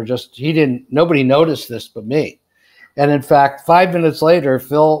brother. We were just, nobody noticed this but me. And in fact, 5 minutes later,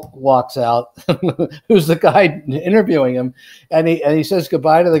 Phil walks out, who's the guy interviewing him. And he says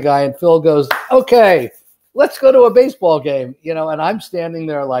goodbye to the guy. And Phil goes, okay, let's go to a baseball game, you know. And I'm standing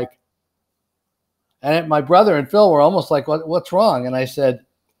there like, and my brother and Phil were almost like, what's wrong? And I said,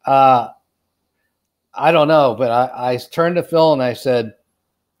 I don't know. But I turned to Phil and I said,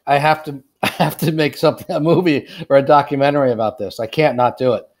 I have to make a movie or a documentary about this. I can't not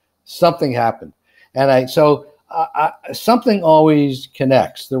do it. Something happened. And something always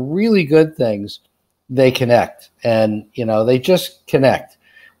connects. The really good things, they connect. And, you know, they just connect.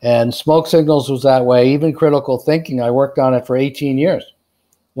 And Smoke Signals was that way. Even Critical Thinking, I worked on it for 18 years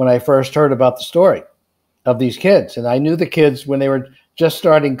when I first heard about the story of these kids. And I knew the kids when they were just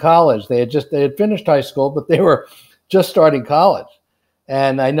starting college. They had finished high school, but they were just starting college.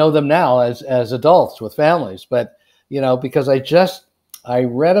 And I know them now as adults with families. But, you know, because I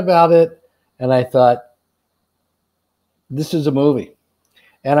read about it and I thought, this is a movie.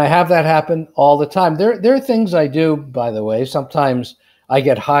 And I have that happen all the time. There are things I do, by the way. Sometimes I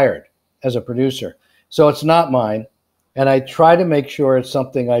get hired as a producer. So it's not mine. And I try to make sure it's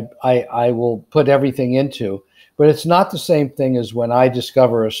something I will put everything into. But it's not the same thing as when I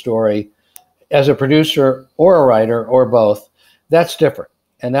discover a story as a producer or a writer or both. That's different.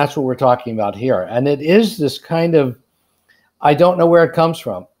 And that's what we're talking about here. And it is this kind of, I don't know where it comes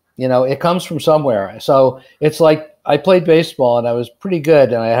from. You know, it comes from somewhere. So it's like I played baseball and I was pretty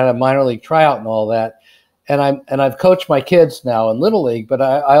good and I had a minor league tryout and all that. And I've coached my kids now in Little League, but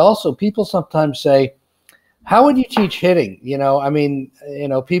I also, people sometimes say, how would you teach hitting? You know, I mean, you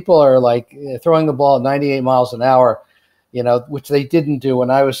know, people are like throwing the ball at 98 miles an hour, you know, which they didn't do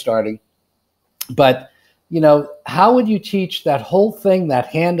when I was starting. But, you know, how would you teach that whole thing, that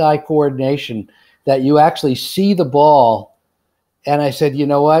hand-eye coordination, that you actually see the ball? And I said, you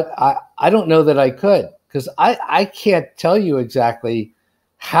know what? I don't know that I could, because I can't tell you exactly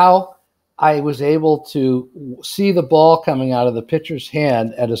how I was able to see the ball coming out of the pitcher's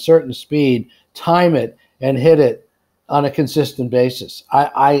hand at a certain speed, time it, and hit it on a consistent basis.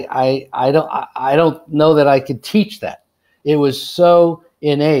 I don't know that I could teach that. It was so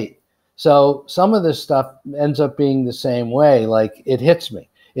innate. So some of this stuff ends up being the same way. Like, it hits me.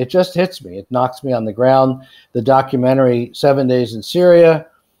 It just hits me. It knocks me on the ground. The documentary 7 Days in Syria,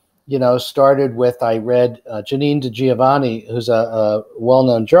 you know, started with, I read Janine DiGiovanni, who's a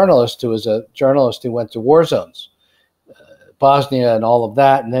well-known journalist, who was a journalist who went to war zones, Bosnia and all of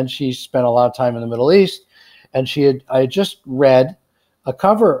that. And then she spent a lot of time in the Middle East. And I had just read a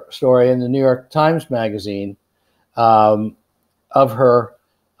cover story in the New York Times magazine of her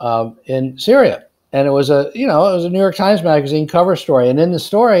in Syria. And it was a New York Times magazine cover story. And in the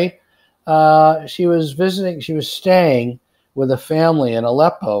story, she was staying with a family in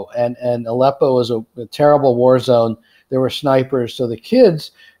Aleppo. And Aleppo was a terrible war zone. There were snipers. So the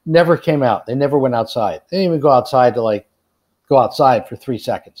kids never came out. They never went outside. They didn't even go outside for 3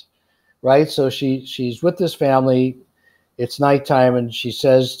 seconds. Right? So she's with this family. It's nighttime. And she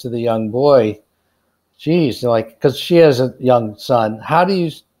says to the young boy, geez, like, because she has a young son,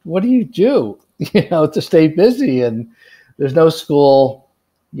 what do you do, you know, to stay busy? And there's no school,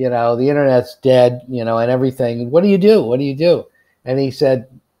 you know, the internet's dead, you know, and everything. What do you do? What do you do? And he said,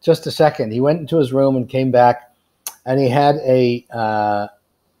 just a second. He went into his room and came back, and he had a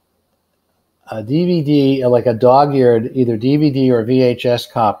DVD, like a dog-eared, either DVD or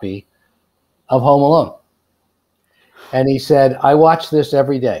VHS copy of Home Alone. And he said, I watch this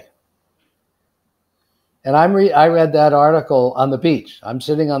every day. And I read that article on the beach. I'm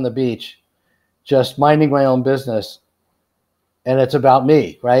sitting on the beach, just minding my own business. And it's about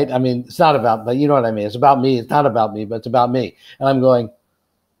me, right? I mean, it's not about, but you know what I mean? It's about me. It's not about me, but it's about me. And I'm going,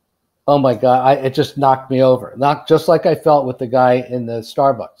 Oh my God, it just knocked me over. Knocked just like I felt with the guy in the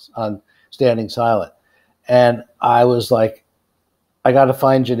Starbucks on Standing Silent. And I was like, I got to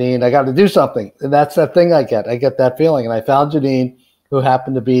find Janine. I got to do something. And that's that thing I get. I get that feeling. And I found Janine, who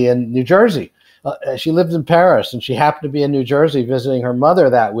happened to be in New Jersey. She lived in Paris, and she happened to be in New Jersey visiting her mother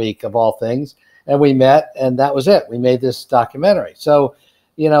that week, of all things. And we met, and that was it. We made this documentary. So,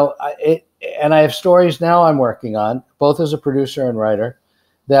 you know, and I have stories now I'm working on, both as a producer and writer,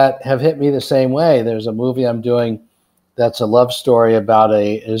 that have hit me the same way. There's a movie I'm doing that's a love story about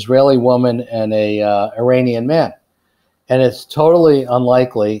an Israeli woman and a Iranian man. And it's totally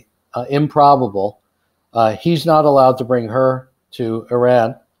unlikely, improbable. He's not allowed to bring her to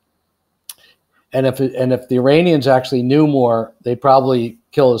Iran. And if the Iranians actually knew more, they'd probably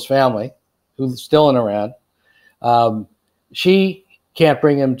kill his family, who's still in Iran. She can't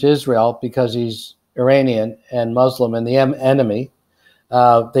bring him to Israel because he's Iranian and Muslim and the enemy.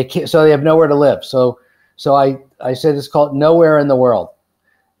 They can't, so they have nowhere to live. So I said it's called Nowhere in the World,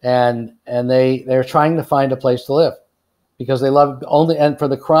 and they're trying to find a place to live because they love only, and for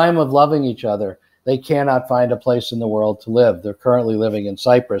the crime of loving each other, they cannot find a place in the world to live. They're currently living in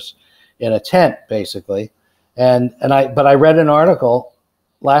Cyprus in a tent, basically. But I read an article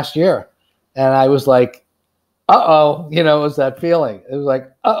last year, and I was like, uh-oh, you know, it was that feeling. It was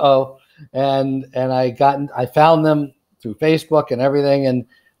like, uh-oh. And I found them through Facebook and everything. And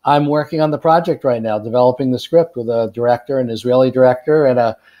I'm working on the project right now, developing the script with a director, an Israeli director, and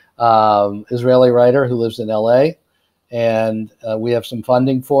a Israeli writer who lives in LA. And we have some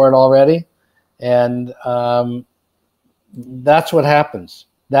funding for it already. And that's what happens.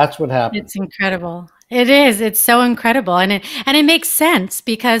 That's what happens. It's incredible. It is. It's so incredible. And it makes sense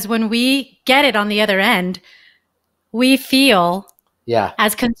because when we get it on the other end, we feel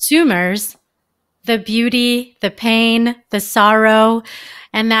as consumers the beauty, the pain, the sorrow,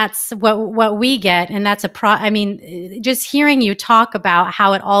 and that's what we get. And that's I mean, just hearing you talk about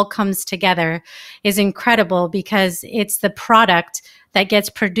how it all comes together is incredible because it's the product that gets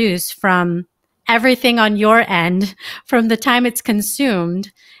produced from everything on your end, from the time it's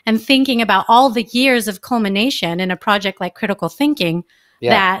consumed, and thinking about all the years of culmination in a project like Critical Thinking.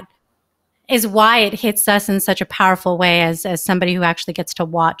 That is why it hits us in such a powerful way as somebody who actually gets to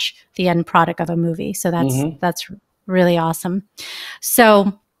watch the end product of a movie. So that's really awesome.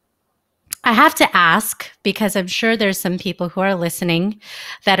 So I have to ask, because I'm sure there's some people who are listening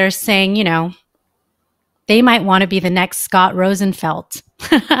that are saying, you know, they might want to be the next Scott Rosenfelt.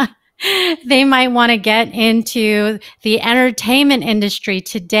 They might want to get into the entertainment industry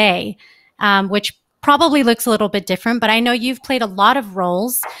today, which probably looks a little bit different, but I know you've played a lot of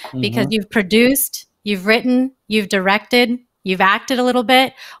roles because you've produced, you've written, you've directed, you've acted a little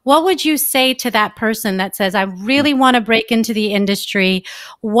bit. What would you say to that person that says, I really want to break into the industry?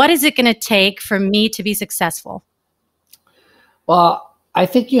 What is it going to take for me to be successful? Well, I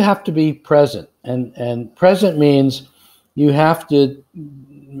think you have to be present, and present means you have to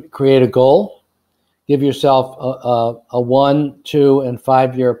create a goal, give yourself a 1, 2, and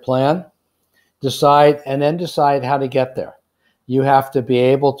 5 year plan. Decide how to get there. You have to be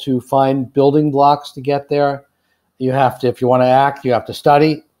able to find building blocks to get there. You have to, if you want to act, you have to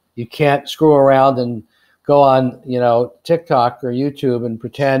study. You can't screw around and go on, you know, TikTok or YouTube and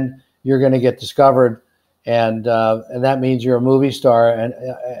pretend you're going to get discovered, and that means you're a movie star,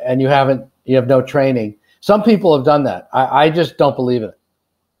 and you have no training. Some people have done that. I just don't believe it.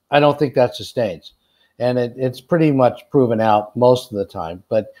 I don't think that sustains, and it's pretty much proven out most of the time.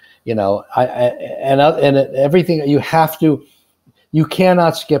 But you know, everything you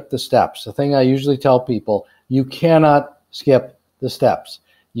cannot skip the steps. The thing I usually tell people, you cannot skip the steps.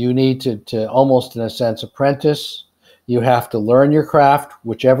 You need to almost, in a sense, apprentice. You have to learn your craft,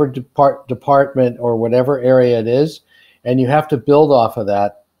 whichever department or whatever area it is, and you have to build off of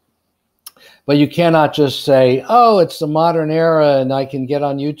that. But you cannot just say, oh, it's the modern era and I can get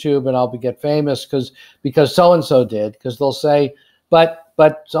on YouTube and I'll get famous because so-and-so did. Because they'll say,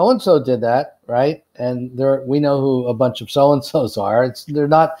 but so-and-so did that, right? And we know who a bunch of so-and-sos are. They're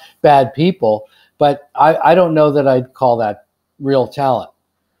not bad people, but I don't know that I'd call that real talent.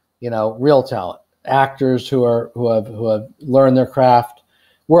 You know, real talent. Actors who have learned their craft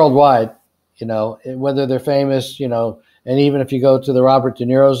worldwide, you know, whether they're famous, you know, and even if you go to the Robert De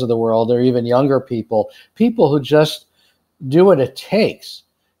Niro's of the world, or even younger people who just do what it takes.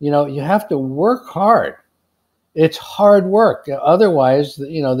 You know, you have to work hard. It's hard work. Otherwise,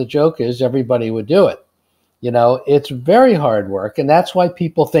 you know, the joke is everybody would do it. You know, it's very hard work. And that's why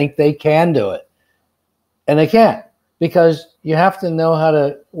people think they can do it. And they can't, because you have to know how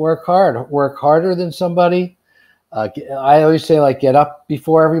to work hard, work harder than somebody, I always say, like, get up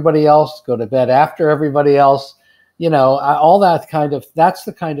before everybody else, go to bed after everybody else. All that that's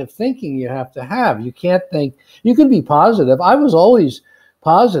the kind of thinking you have to have. You can't think, you can be positive. I was always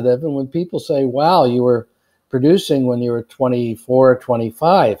positive. And when people say, wow, you were producing when you were 24,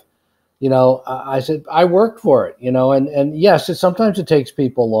 25, I said, I worked for it, and yes, sometimes it takes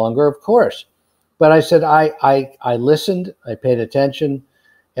people longer, of course. But I said, I listened, I paid attention.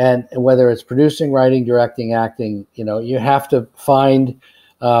 And whether it's producing, writing, directing, acting, you have to find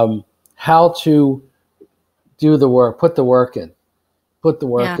how to do the work, put the work in,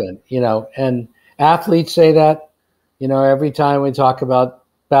 and athletes say that, every time we talk about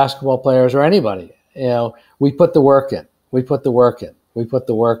basketball players or anybody, we put the work in, we put the work in, we put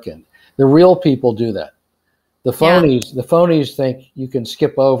the work in. The real people do that. The phonies think you can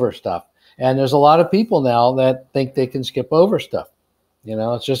skip over stuff. And there's a lot of people now that think they can skip over stuff.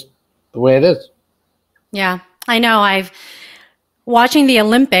 It's just the way it is. Yeah, I know. Watching the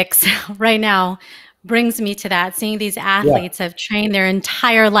Olympics right now brings me to that. Seeing these athletes have trained their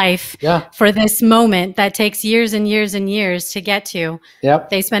entire life for this moment that takes years and years and years to get to. Yep.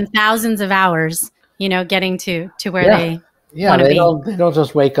 They spend thousands of hours, getting to where they want to be. They don't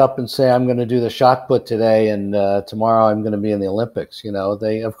just wake up and say, I'm going to do the shot put today and tomorrow I'm going to be in the Olympics.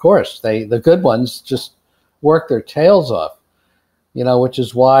 The good ones just work their tails off, which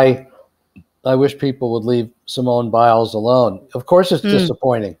is why I wish people would leave Simone Biles alone. Of course, it's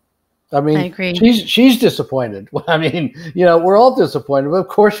disappointing. I agree. She's disappointed. I mean, we're all disappointed, but of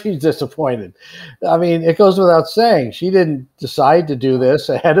course she's disappointed. I mean, it goes without saying. She didn't decide to do this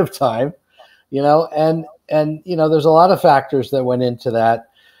ahead of time, and there's a lot of factors that went into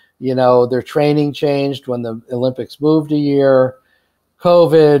that. Their training changed when the Olympics moved a year,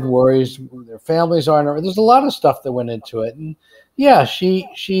 COVID, worries their families aren't. There's a lot of stuff that went into it. And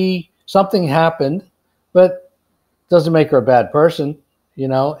something happened, but doesn't make her a bad person.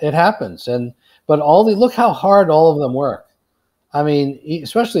 It happens. But look how hard all of them work. I mean,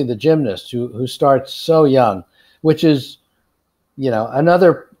 especially the gymnast who starts so young, which is,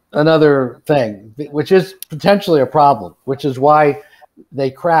 another thing, which is potentially a problem, which is why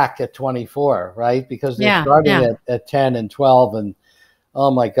they crack at 24, right? Because they're starting at 10 and 12 and, oh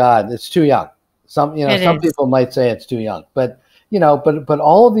my God, it's too young. Some people might say it's too young, but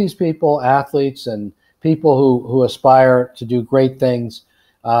all of these people, athletes and people who aspire to do great things,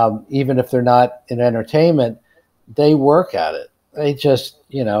 even if they're not in entertainment, they work at it. They just,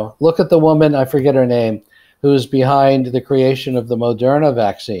 look at the woman, I forget her name, who's behind the creation of the Moderna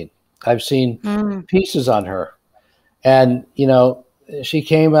vaccine. I've seen pieces on her. And, she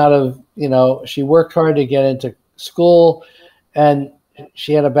came out of, she worked hard to get into school, and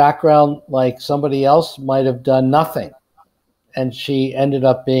she had a background like somebody else might have done nothing. And she ended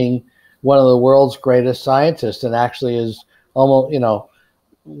up being one of the world's greatest scientists, and actually is almost,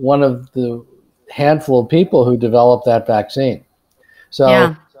 one of the handful of people who developed that vaccine.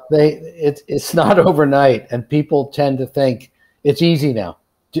 So it's not overnight, and people tend to think it's easy now,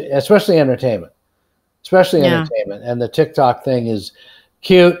 especially entertainment. And the TikTok thing is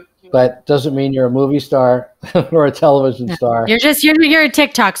cute, but doesn't mean you're a movie star or a television star. You're a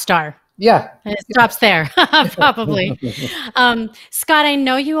TikTok star. Yeah. And it stops there, probably. Scott, I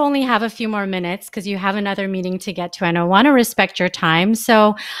know you only have a few more minutes because you have another meeting to get to, and I want to respect your time.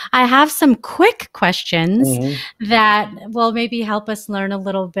 So I have some quick questions that will maybe help us learn a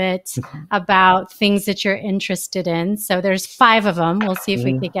little bit about things that you're interested in. So there's 5 of them. We'll see if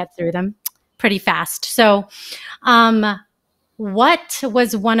we can get through them pretty fast. So what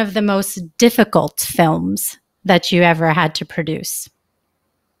was one of the most difficult films that you ever had to produce?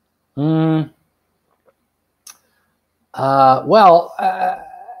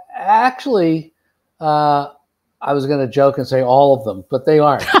 Actually, I was going to joke and say all of them, but they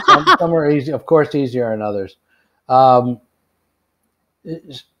aren't. Some are easy, of course, easier than others. I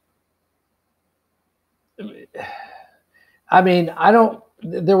mean,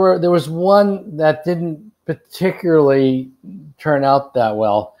 there was one that didn't particularly turn out that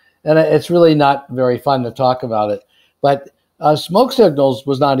well, and it's really not very fun to talk about it, but Smoke Signals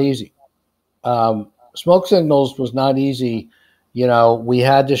was not easy. Smoke Signals was not easy. We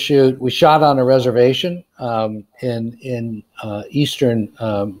had to shoot. We shot on a reservation in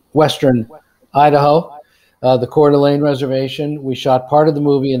western Idaho, the Coeur d'Alene Reservation. We shot part of the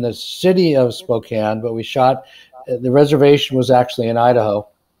movie in the city of Spokane, but the reservation was actually in Idaho.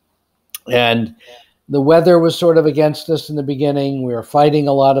 And the weather was sort of against us in the beginning. We were fighting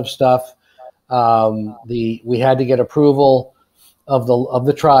a lot of stuff. We had to get approval of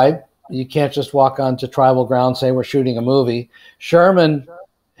the tribe. You can't just walk onto tribal ground, say we're shooting a movie. Sherman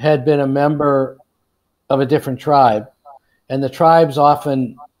had been a member of a different tribe, and the tribes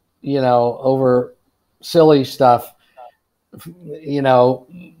often, over silly stuff,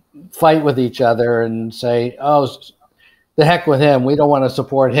 fight with each other and say, "Oh, the heck with him. We don't want to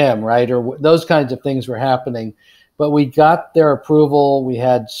support him," right? Or those kinds of things were happening. But we got their approval. We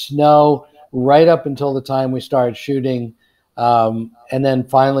had snow right up until the time we started shooting, and then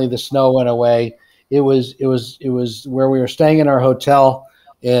finally the snow went away. It was where we were staying in our hotel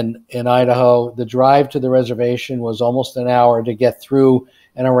in Idaho. The drive to the reservation was almost an hour to get through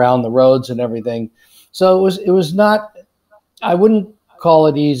and around the roads and everything. So it was not, I wouldn't call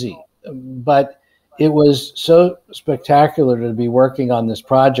it easy, but it was so spectacular to be working on this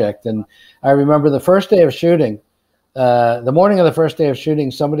project. And I remember the first day of shooting, the morning of the first day of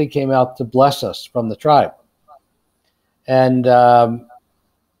shooting, somebody came out to bless us from the tribe. And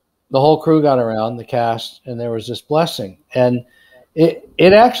the whole crew got around, the cast, and there was this blessing. And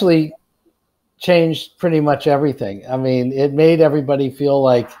it actually changed pretty much everything. I mean, it made everybody feel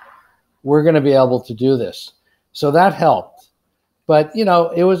like we're going to be able to do this. So that helped. But,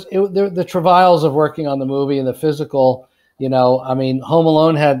 the travails of working on the movie and the physical, I mean, Home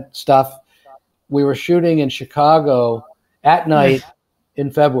Alone had stuff. We were shooting in Chicago at night in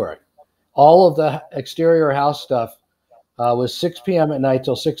February. All of the exterior house stuff was 6 p.m. at night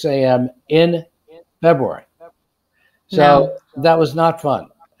till 6 a.m. in February. So that was not fun.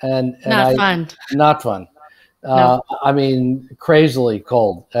 Not fun. No. I mean, crazily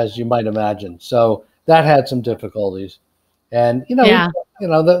cold, as you might imagine. So that had some difficulties. And,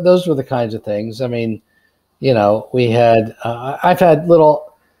 those were the kinds of things. I mean, we had, I've had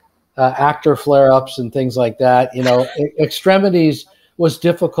little actor flare-ups and things like that. Extremities was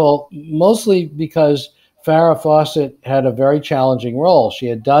difficult, mostly because Farrah Fawcett had a very challenging role. She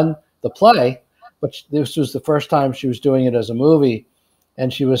had done the play, but this was the first time she was doing it as a movie.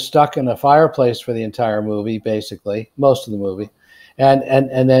 And she was stuck in a fireplace for the entire movie, basically, most of the movie.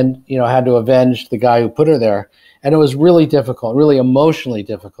 And then, had to avenge the guy who put her there. And it was really difficult, really emotionally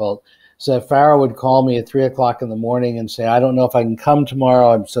difficult. So Farrah would call me at 3 o'clock in the morning and say, "I don't know if I can come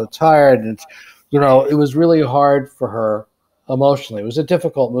tomorrow. I'm so tired." And, it was really hard for her emotionally. It was a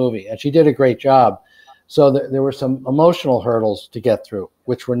difficult movie, and she did a great job. So there were some emotional hurdles to get through,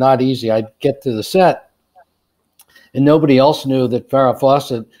 which were not easy. I'd get to the set, and nobody else knew that Farrah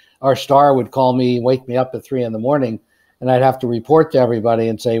Fawcett, our star, would call me, wake me up at 3 in the morning, and I'd have to report to everybody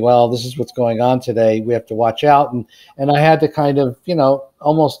and say, "Well, this is what's going on today. We have to watch out." And I had to kind of,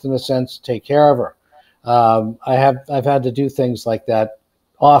 almost in a sense, take care of her. I've had to do things like that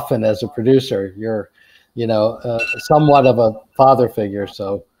often as a producer. You're, somewhat of a father figure.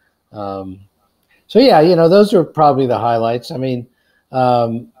 So yeah, those are probably the highlights. I mean,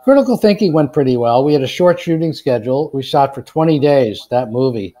 critical thinking went pretty well. We had a short shooting schedule. We shot for 20 days, that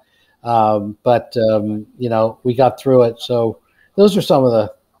movie. But we got through it. So those are some of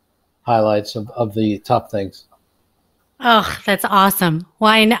the highlights of the tough things. Oh, that's awesome.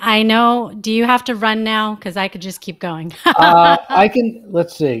 Well, I know, do you have to run now? Because I could just keep going. I can,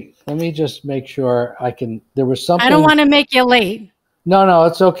 let's see. Let me just make sure I can, there was something. I don't want to make you late. No,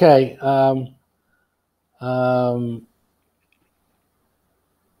 it's okay. Hang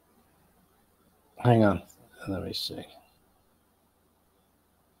on. Let me see.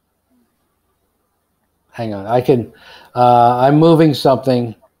 Hang on. I can, I'm moving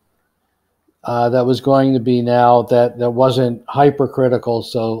something that was going to be now that wasn't hypercritical.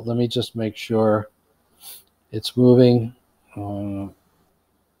 So let me just make sure it's moving.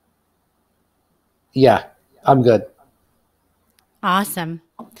 Yeah, I'm good. Awesome.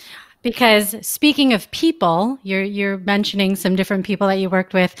 Because speaking of people, you're mentioning some different people that you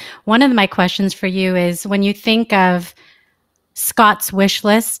worked with. One of my questions for you is, when you think of Scott's wish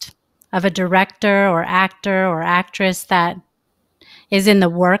list of a director or actor or actress that is in the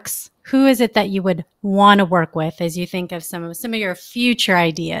works, who is it that you would want to work with as you think of some of your future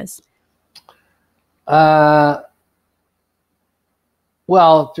ideas? Well,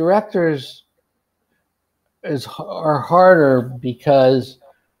 directors are harder because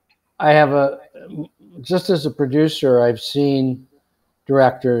I have just as a producer, I've seen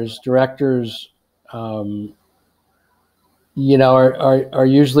directors, are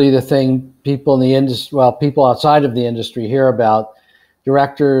usually the thing people in the industry, people outside of the industry hear about.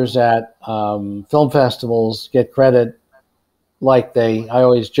 Directors at film festivals get credit like I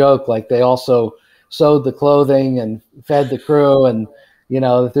always joke, like they also sewed the clothing and fed the crew, and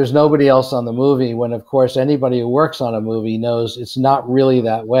that there's nobody else on the movie, when of course anybody who works on a movie knows it's not really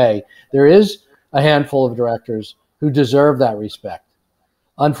that way. There is a handful of directors who deserve that respect.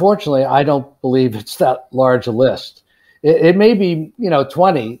 Unfortunately, I don't believe it's that large a list. It may be,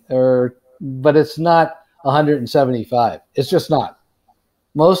 20, but it's not 175. It's just not.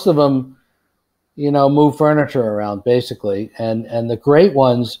 Most of them, move furniture around basically, and the great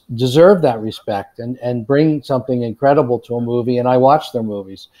ones deserve that respect and bring something incredible to a movie. And I watch their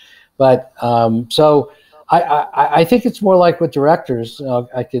movies, but so I think it's more like with directors.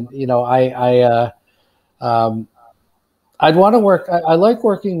 I'd want to work. I like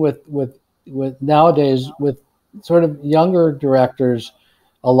working with nowadays with sort of younger directors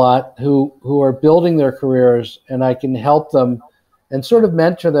a lot who are building their careers, and I can help them and sort of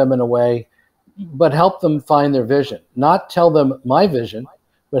mentor them in a way, but help them find their vision. Not tell them my vision,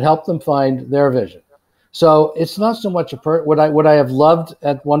 but help them find their vision. So it's not so much would I have loved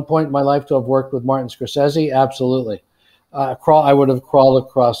at one point in my life to have worked with Martin Scorsese? Absolutely. I would have crawled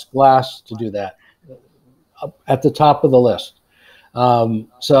across glass to do that, at the top of the list.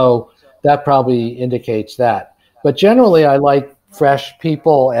 So that probably indicates that. But generally, I like fresh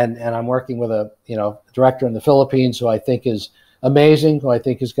people, and I'm working with a director in the Philippines who I think is amazing, who I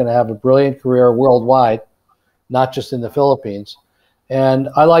think is going to have a brilliant career worldwide, not just in the Philippines. And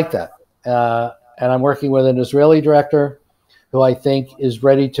I like that. And I'm working with an Israeli director who I think is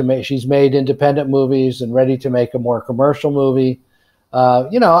ready to make, she's made independent movies and ready to make a more commercial movie.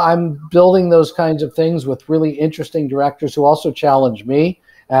 I'm building those kinds of things with really interesting directors who also challenge me,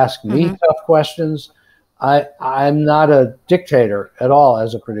 ask me tough questions. I'm not a dictator at all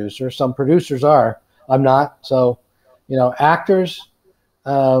as a producer. Some producers are. I'm not. So, actors,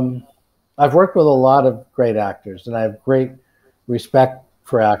 I've worked with a lot of great actors, and I have great respect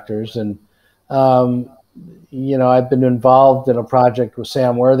for actors. And, I've been involved in a project with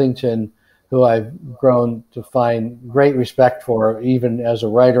Sam Worthington, who I've grown to find great respect for, even as a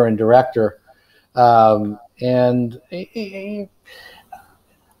writer and director. I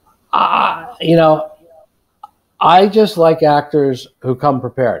just like actors who come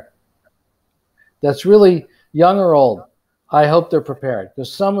prepared. That's really young or old. I hope they're prepared,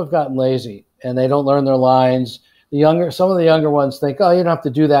 because some have gotten lazy and they don't learn their lines. Some of the younger ones think, oh, you don't have to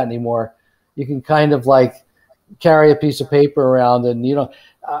do that anymore. You can kind of like carry a piece of paper around, and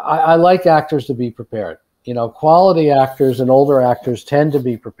I like actors to be prepared. Quality actors and older actors tend to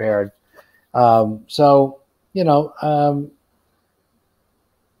be prepared.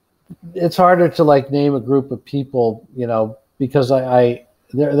 It's harder to like name a group of people, because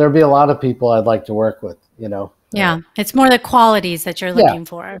there'll be a lot of people I'd like to work with, Yeah, it's more the qualities that you're looking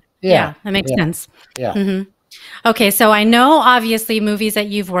for. Yeah, that makes sense. Yeah. Mm-hmm. Okay, so I know obviously movies that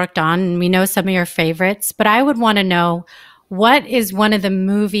you've worked on, and we know some of your favorites, but I would want to know, what is one of the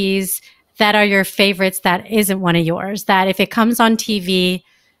movies that are your favorites that isn't one of yours, that if it comes on TV,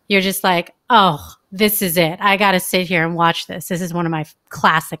 you're just like, oh, this is it. I got to sit here and watch this. This is one of my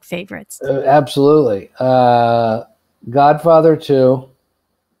classic favorites. Absolutely. Godfather 2.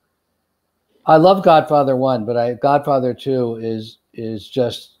 I love Godfather 1, but Godfather 2 is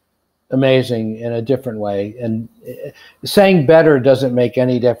just amazing in a different way. And saying better doesn't make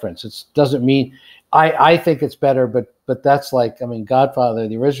any difference. It doesn't mean I think it's better, but that's like, Godfather,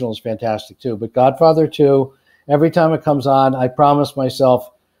 the original, is fantastic too. But Godfather 2, every time it comes on, I promise myself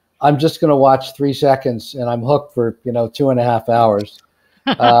I'm just going to watch 3 seconds and I'm hooked for 2.5 hours.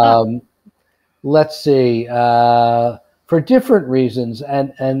 Let's see, for different reasons,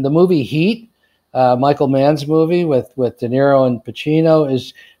 and the movie Heat, Michael Mann's movie with De Niro and Pacino,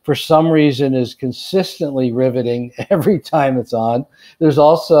 is for some reason is consistently riveting every time it's on. There's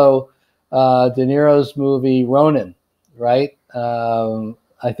also De Niro's movie Ronin, right?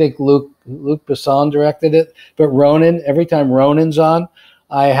 I think Luc Besson directed it, but Ronin, every time Ronin's on,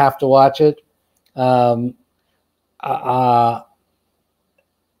 I have to watch it.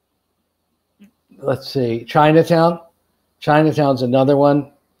 Let's see, Chinatown. Chinatown's another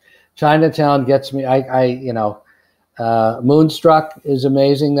one. Chinatown gets me. Moonstruck is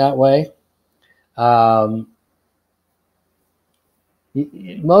amazing that way.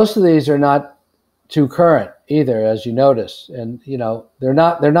 Most of these are not too current either, as you notice, and they're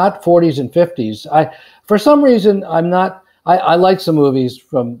not 40s and 50s. For some reason, I like some movies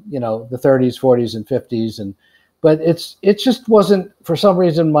from the 30s, 40s, and 50s, but it just wasn't, for some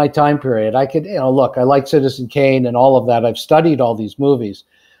reason, my time period. I could look. I like Citizen Kane and all of that. I've studied all these movies.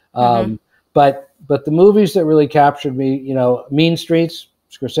 But the movies that really captured me, Mean Streets,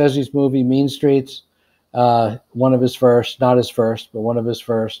 Scorsese's movie, Mean Streets, one of his first, not his first, but one of his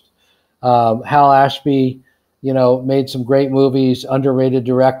first. Hal Ashby, made some great movies, underrated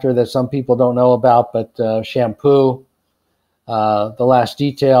director that some people don't know about, but Shampoo, The Last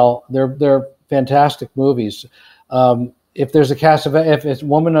Detail, they're fantastic movies. If there's if it's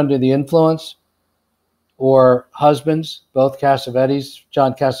Woman Under the Influence, or Husbands, both John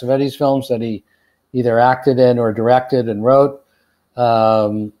Cassavetes films that he either acted in or directed and wrote.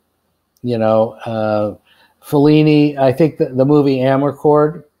 You know, Fellini, I think the movie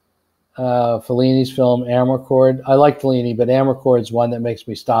Amarcord, Fellini's film Amarcord. I like Fellini, but Amarcord is one that makes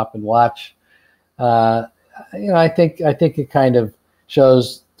me stop and watch. You know, I think it kind of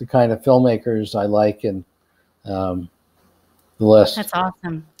shows the kind of filmmakers I like, and the list. That's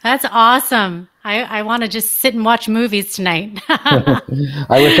awesome. That's awesome. I want to just sit and watch movies tonight. I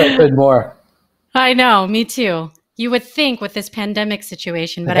wish I could more. I know, me too. You would think with this pandemic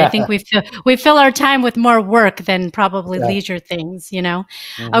situation, but I think we fill our time with more work than probably leisure things, you know?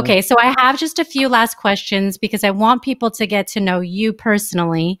 Mm-hmm. Okay, so I have just a few last questions because I want people to get to know you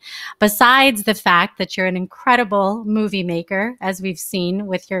personally, besides the fact that you're an incredible movie maker, as we've seen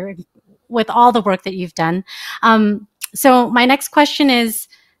with all the work that you've done. So my next question is,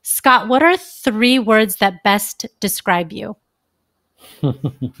 Scott, what are 3 words that best describe you?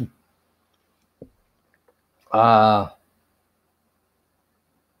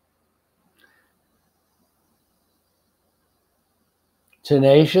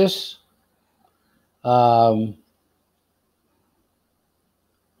 Tenacious,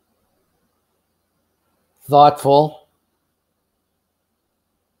 thoughtful,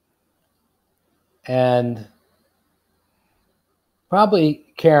 and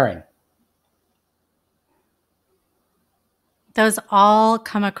probably caring. Those all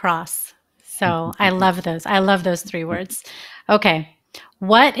come across. So I love those. I love those 3 words. Okay.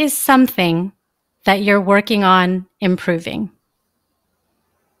 What is something that you're working on improving?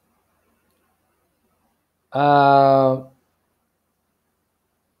 I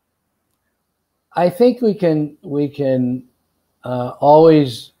think we can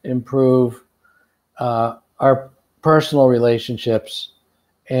always improve our personal relationships,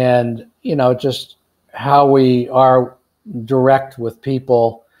 and you know, just how we are direct with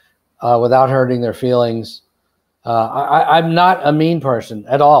people without hurting their feelings. I'm not a mean person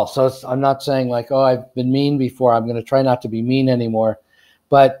at all, so I'm not saying like, oh, I've been mean before, I'm going to try not to be mean anymore.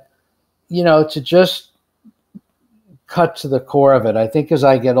 But you know, to just cut to the core of it. I think as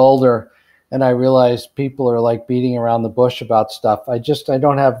I get older and I realize people are like beating around the bush about stuff, I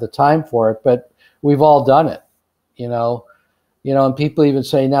don't have the time for it. But we've all done it, you know, and people even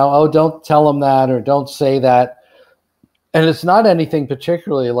say now, oh, don't tell them that, or don't say that. And it's not anything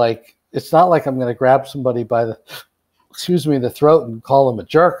particularly like, it's not like I'm going to grab somebody by the throat and call them a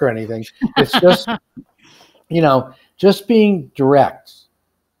jerk or anything. It's just, you know, just being direct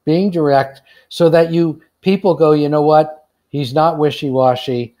so that people go, you know what? He's not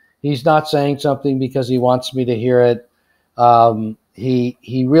wishy-washy. He's not saying something because he wants me to hear it.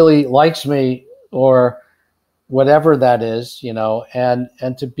 He really likes me, or whatever that is, you know, and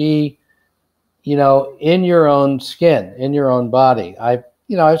to be, you know, in your own skin, in your own body. I've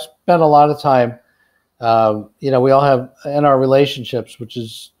spent a lot of time, you know, we all have in our relationships, which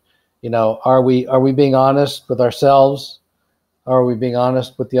is, you know, are we being honest with ourselves? Are we being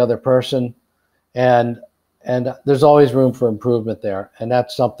honest with the other person? And there's always room for improvement there. And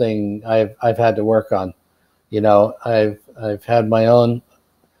that's something I've had to work on. You know, I've had my own,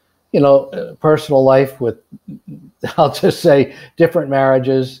 you know, personal life with, I'll just say, different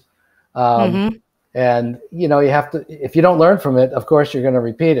marriages. And, you know, you have to, if you don't learn from it, of course, you're going to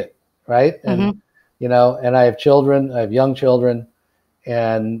repeat it. Right. And, you know, and I have children, I have young children,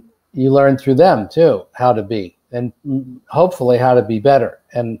 and you learn through them too, how to be, and hopefully how to be better.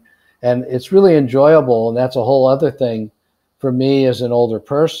 And it's really enjoyable. And that's a whole other thing for me as an older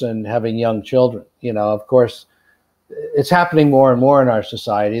person, having young children. You know, of course, it's happening more and more in our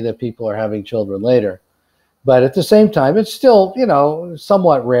society that people are having children later. But at the same time, it's still, you know,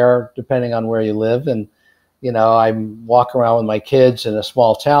 somewhat rare depending on where you live. And, you know, I walk around with my kids in a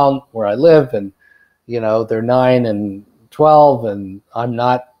small town where I live, and, you know, they're 9 and 12, and I'm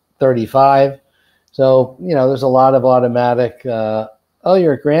not 35. So, you know, there's a lot of automatic, oh,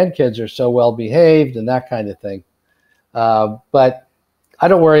 your grandkids are so well behaved and that kind of thing. But I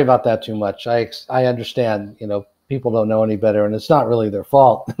don't worry about that too much. I understand, you know, people don't know any better, and it's not really their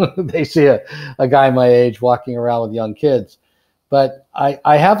fault. They see a guy my age walking around with young kids. But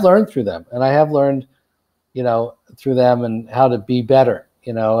I have learned through them, and I have learned, you know, through them and how to be better,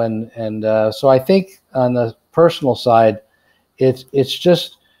 you know, and so I think on the personal side, it's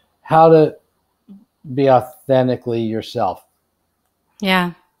just how to be authentically yourself.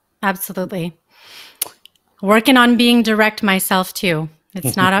 Yeah, absolutely. Working on being direct myself too.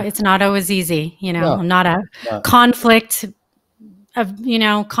 It's not always easy, you know. No, I'm not a conflict of, you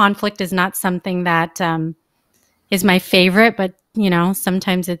know, conflict is not something that is my favorite, but you know,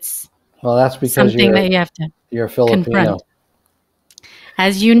 sometimes it's that's because something that you have to you're Filipino. confront.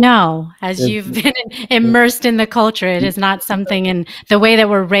 as you know, as It, you've been immersed in the culture, it is not something in the way that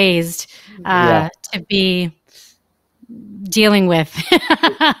we're raised yeah, to be dealing with.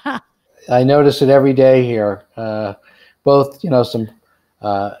 I notice it every day here. Both, some,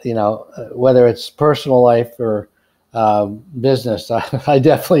 whether it's personal life or business, I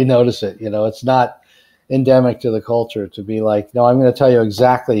definitely notice it. It's not endemic to the culture to be like, no, I'm going to tell you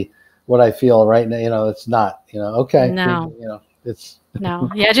exactly what I feel right now. It's not. Okay, No. it's.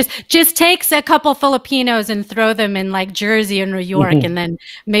 No, yeah, just takes a couple Filipinos and throw them in like Jersey or New York, and then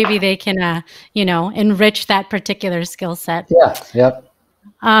maybe they can, enrich that particular skill set. Yeah. Yep.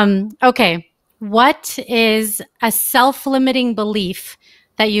 Okay, what is a self-limiting belief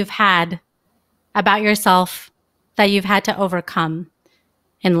that you've had about yourself that you've had to overcome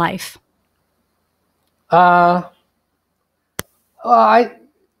in life? Well,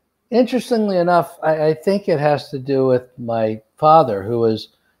 interestingly enough, I think it has to do with my father, who was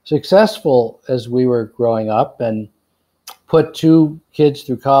successful as we were growing up and put two kids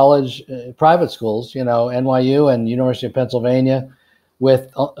through college, private schools, NYU and University of Pennsylvania,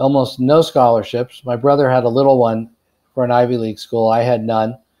 with almost no scholarships. My brother had a little one for an Ivy League school. I had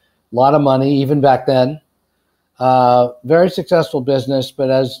none. A lot of money, even back then. Very successful business, but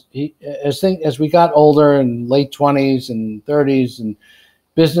as we got older, in late 20s and 30s, and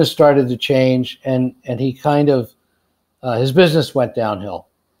business started to change, and he kind of his business went downhill,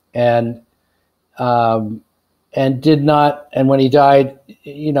 and did not. And when he died,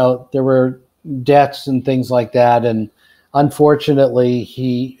 there were debts and things like that, and unfortunately,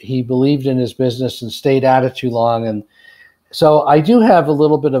 he believed in his business and stayed at it too long, and so I do have a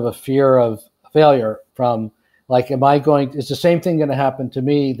little bit of a fear of failure from, like, is the same thing going to happen to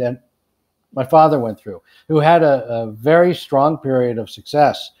me that my father went through, who had a very strong period of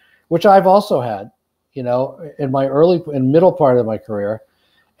success, which I've also had, in my early and middle part of my career.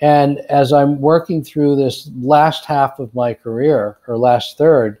 And as I'm working through this last half of my career, or last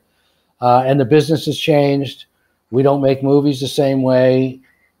third, and the business has changed, we don't make movies the same way.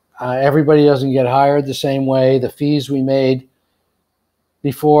 Everybody doesn't get hired the same way. The fees we made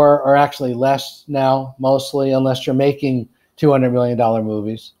before are actually less now, mostly, unless you're making $200 million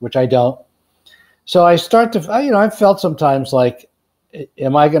movies, which I don't. So I start to, I've felt sometimes like,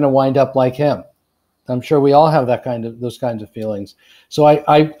 am I going to wind up like him? I'm sure we all have those kinds of feelings. So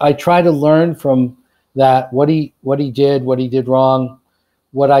I try to learn from that, what he did wrong,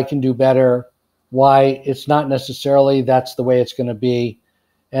 what I can do better, why it's not necessarily that's the way it's going to be.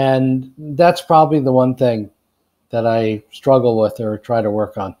 And that's probably the one thing that I struggle with or try to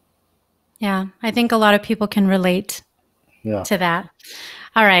work on. Yeah, I think a lot of people can relate to that.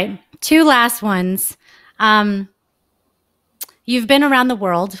 All right, two last ones. You've been around the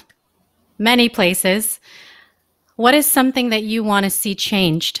world, many places. What is something that you want to see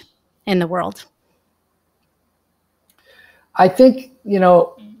changed in the world? I think,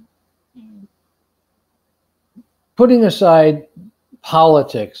 putting aside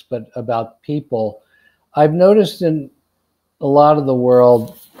politics, but about people, I've noticed in a lot of the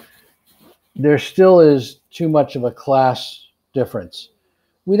world, there still is too much of a class difference.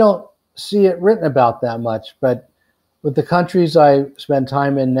 We don't see it written about that much, but with the countries I spend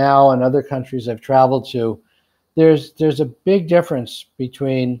time in now and other countries I've traveled to, there's a big difference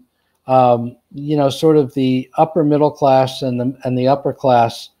between sort of the upper middle class and the upper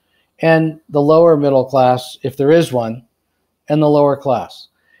class, and the lower middle class, if there is one, and the lower class.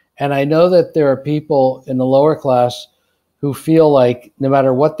 And I know that there are people in the lower class who feel like no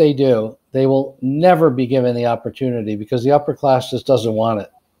matter what they do, they will never be given the opportunity because the upper class just doesn't want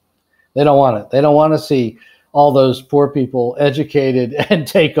it. They don't want it. They don't want to see all those poor people educated and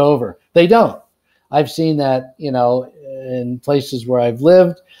take over. They don't. I've seen that, in places where I've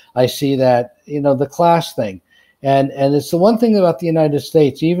lived. I see that, the class thing. And it's the one thing about the United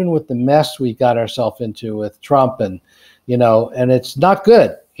States, even with the mess we got ourselves into with Trump and it's not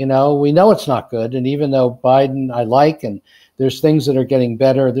good. We know it's not good. And even though Biden I like, and there's things that are getting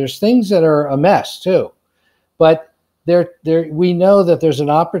better, there's things that are a mess too. But we know that there's an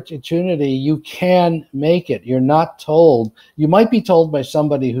opportunity. You can make it. You're not told. You might be told by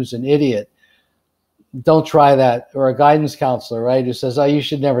somebody who's an idiot, don't try that, or a guidance counselor, right, who says, oh, you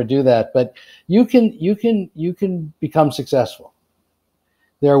should never do that. But you can become successful.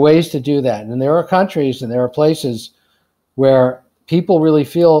 There are ways to do that. And there are countries and there are places where people really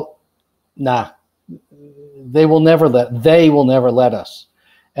feel, they will never let us.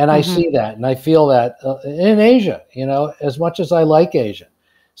 And I see that, and I feel that in Asia, as much as I like Asia.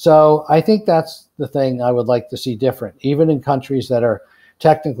 So I think that's the thing I would like to see different. Even in countries that are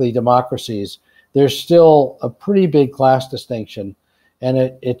technically democracies, there's still a pretty big class distinction. And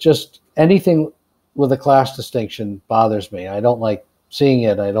it just, anything with a class distinction bothers me. I don't like seeing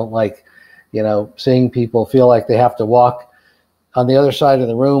it. I don't like, seeing people feel like they have to walk on the other side of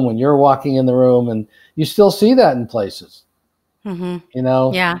the room when you're walking in the room, and you still see that in places. Mm-hmm.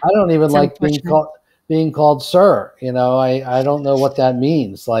 I don't even like being called sir. I don't know what that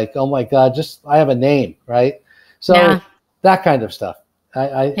means. Like, oh my God, I have a name, right? So that kind of stuff.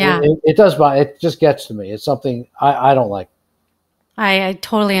 It does, it just gets to me. It's something I don't like. I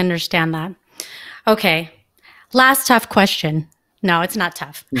totally understand that. Okay. Last tough question. No, it's not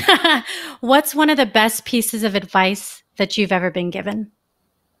tough. What's one of the best pieces of advice that you've ever been given?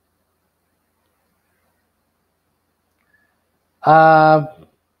 I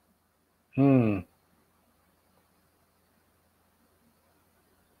mean,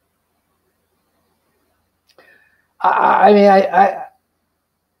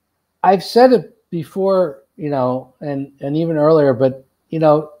 I've said it before, and even earlier, but,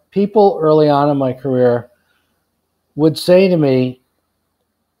 people early on in my career would say to me,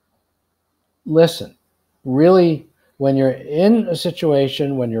 listen, really, when you're in a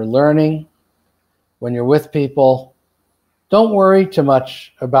situation, when you're learning, when you're with people, don't worry too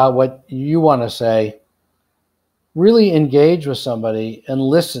much about what you want to say. Really engage with somebody and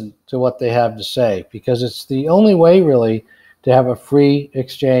listen to what they have to say, because it's the only way really to have a free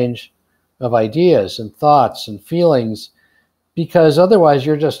exchange of ideas and thoughts and feelings, because otherwise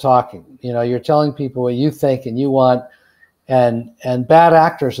you're just talking. You're telling people what you think and you want, and bad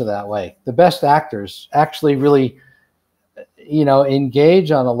actors are that way. The best actors actually really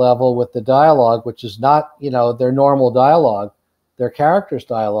engage on a level with the dialogue, which is not their normal dialogue, their character's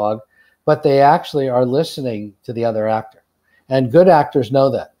dialogue, but they actually are listening to the other actor. And good actors know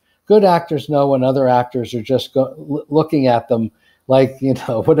that. Good actors know when other actors are just looking at them like,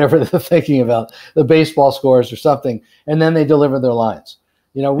 whatever they're thinking about, the baseball scores or something, and then they deliver their lines.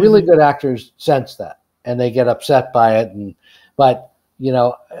 Really good actors sense that, and they get upset by it. But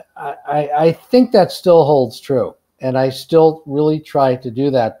I think that still holds true. And I still really try to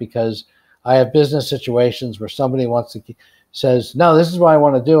do that, because I have business situations where somebody says, no, this is what I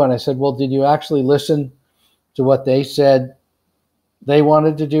want to do. And I said, well, did you actually listen to what they said they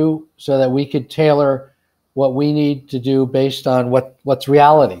wanted to do, so that we could tailor what we need to do based on what's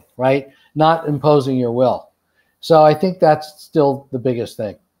reality, right? Not imposing your will. So I think that's still the biggest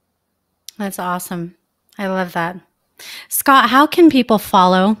thing. That's awesome. I love that. Scott, how can people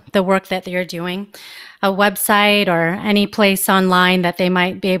follow the work that you're doing? A website or any place online that they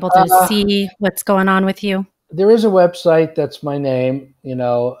might be able to see what's going on with you? There is a website that's my name.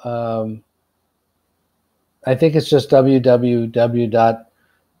 I think it's just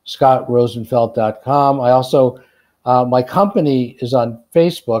www.scottrosenfelt.com. I also, my company is on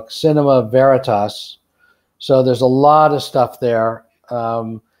Facebook, Cinema Veritas. So there's a lot of stuff there.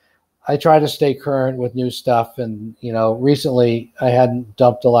 I try to stay current with new stuff, and recently I hadn't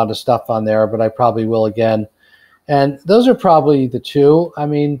dumped a lot of stuff on there, but I probably will again. And those are probably the two. I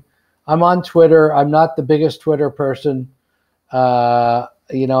mean, I'm on Twitter. I'm not the biggest Twitter person. I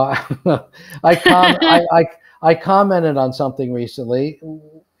commented on something recently,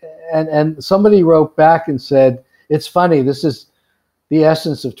 and somebody wrote back and said, "It's funny. This is the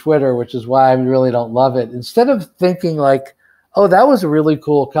essence of Twitter, which is why I really don't love it." Instead of thinking like, oh, that was a really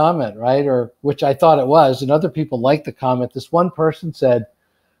cool comment, right? Or which I thought it was, and other people liked the comment. This one person said,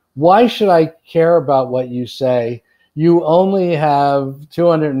 why should I care about what you say? You only have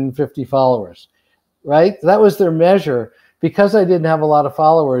 250 followers, right? That was their measure. Because I didn't have a lot of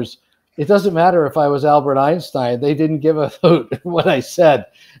followers, it doesn't matter if I was Albert Einstein. They didn't give a hoot what I said.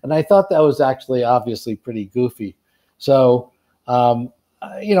 And I thought that was actually obviously pretty goofy. So, I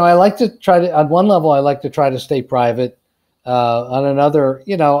like to try to, on one level, I like to try to stay private. On another,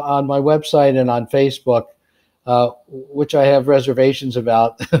 on my website and on Facebook, which I have reservations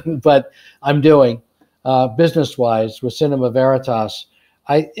about, but I'm doing business-wise with Cinema Veritas.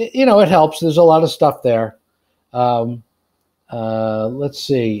 It helps. There's a lot of stuff there. Let's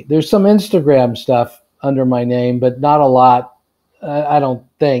see. There's some Instagram stuff under my name, but not a lot, I don't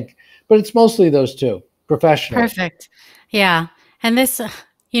think. But it's mostly those two, professional. Perfect. Yeah. And this,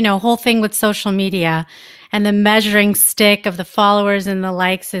 whole thing with social media and the measuring stick of the followers and the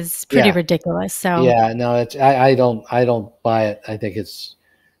likes is pretty ridiculous. So yeah, no, I don't buy it. I think it's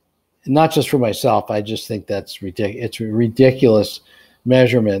not just for myself. I just think that's ridiculous. It's a ridiculous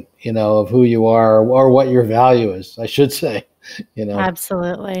measurement, of who you are or what your value is, I should say.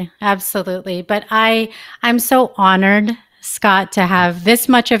 Absolutely. Absolutely. But I'm so honored, Scott, to have this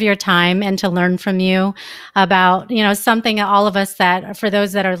much of your time and to learn from you about, something that all of us, that for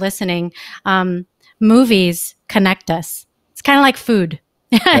those that are listening, movies connect us. It's kind of like food.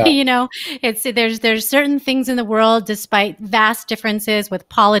 Yeah. You know, there's certain things in the world, despite vast differences with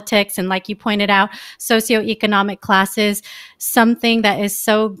politics and, like you pointed out, socioeconomic classes, something that is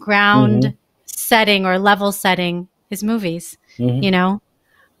so ground setting or level setting is movies. You know,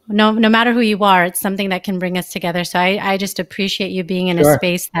 no matter who you are, it's something that can bring us together. So I just appreciate you being in a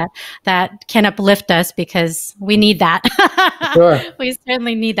space that can uplift us, because we need that. Sure. We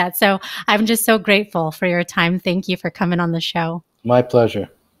certainly need that. So I'm just so grateful for your time. Thank you for coming on the show. My pleasure.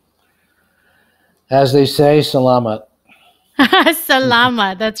 As they say, salamat.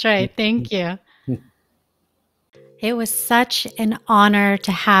 Salamat. That's right. Thank you. It was such an honor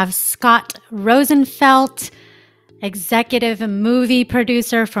to have Scott Rosenfelt, executive movie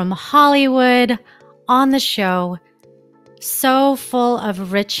producer from Hollywood, on the show. So full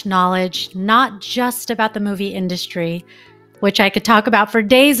of rich knowledge, not just about the movie industry, which I could talk about for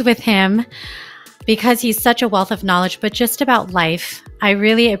days with him because he's such a wealth of knowledge, but just about life. I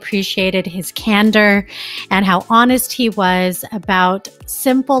really appreciated his candor and how honest he was about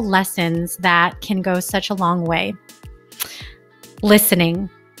simple lessons that can go such a long way. Listening.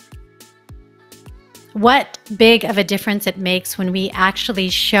 What big of a difference it makes when we actually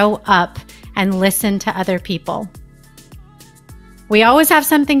show up and listen to other people. We always have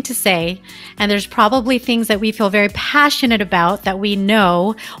something to say, and there's probably things that we feel very passionate about that we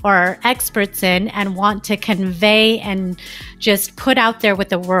know or are experts in and want to convey and just put out there with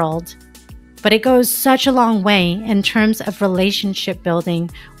the world. But it goes such a long way in terms of relationship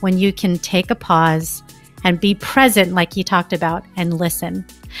building when you can take a pause and be present, like you talked about, and listen.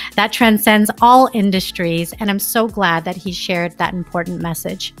 That transcends all industries, and I'm so glad that he shared that important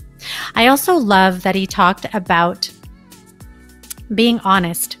message. I also love that he talked about being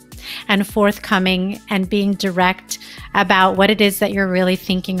honest and forthcoming and being direct about what it is that you're really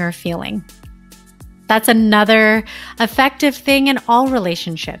thinking or feeling. That's another effective thing in all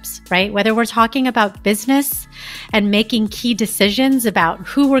relationships, right? Whether we're talking about business and making key decisions about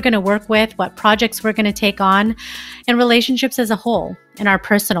who we're going to work with, what projects we're going to take on, in relationships as a whole, in our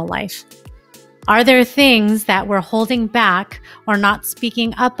personal life. Are there things that we're holding back or not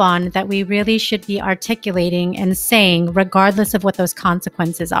speaking up on that we really should be articulating and saying, regardless of what those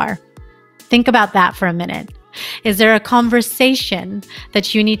consequences are? Think about that for a minute. Is there a conversation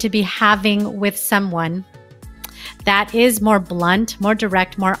that you need to be having with someone that is more blunt, more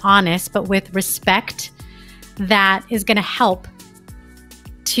direct, more honest, but with respect, that is going to help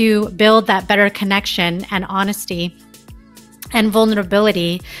to build that better connection and honesty and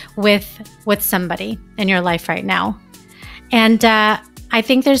vulnerability with somebody in your life right now? And I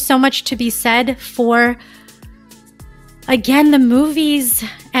think there's so much to be said for, again, the movies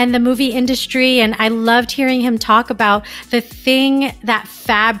and the movie industry. And I loved hearing him talk about the thing, that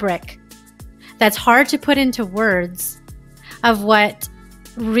fabric that's hard to put into words, of what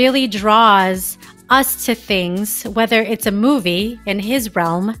really draws us to things, whether it's a movie in his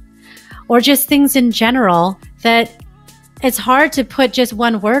realm or just things in general, that it's hard to put just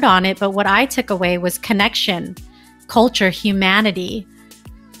one word on it. But what I took away was connection, culture, humanity,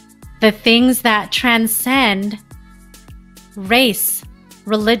 the things that transcend race,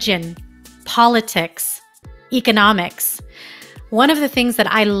 religion, politics, economics. One of the things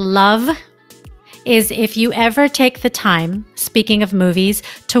that I love is if you ever take the time, speaking of movies,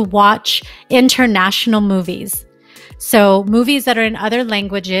 to watch international movies. So movies that are in other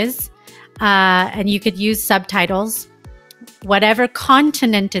languages, and you could use subtitles, whatever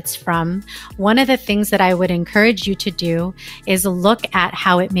continent it's from. One of the things that I would encourage you to do is look at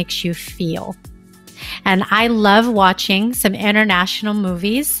how it makes you feel. And I love watching some international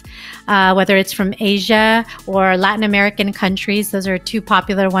movies, whether it's from Asia or Latin American countries. Those are two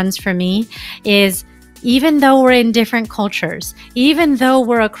popular ones for me. Is even though we're in different cultures, even though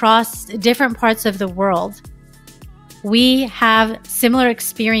we're across different parts of the world, we have similar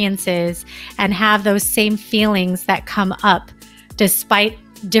experiences and have those same feelings that come up despite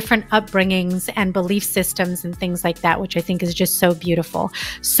different upbringings and belief systems and things like that, which I think is just so beautiful.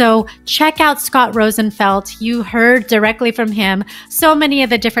 So check out Scott Rosenfelt. You heard directly from him so many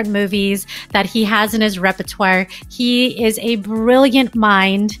of the different movies that he has in his repertoire. He is a brilliant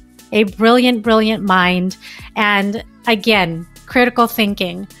mind, a brilliant, brilliant mind. And again, critical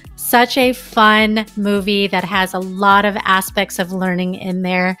thinking. Such a fun movie that has a lot of aspects of learning in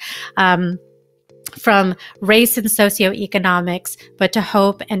there. from race and socioeconomics, but to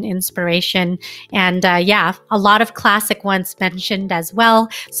hope and inspiration. And a lot of classic ones mentioned as well.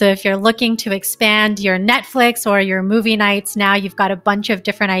 So if you're looking to expand your Netflix or your movie nights, now you've got a bunch of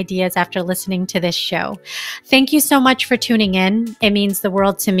different ideas after listening to this show. Thank you so much for tuning in. It means the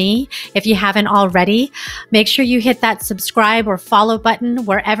world to me. If you haven't already, make sure you hit that subscribe or follow button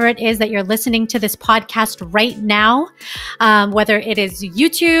wherever it is that you're listening to this podcast right now, whether it is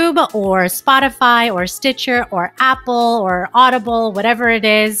YouTube or Spotify or Stitcher or Apple or Audible, whatever it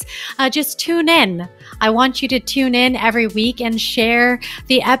is. Just tune in. I want you to tune in every week and share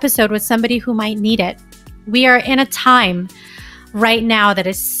the episode with somebody who might need it. We are in a time right now that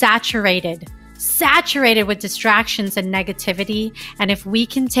is saturated with distractions and negativity. And if we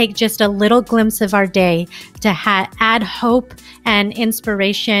can take just a little glimpse of our day to add hope and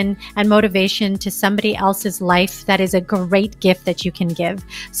inspiration and motivation to somebody else's life, that is a great gift that you can give.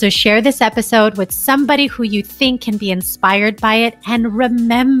 So share this episode with somebody who you think can be inspired by it. And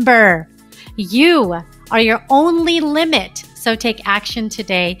remember, you are your only limit. So take action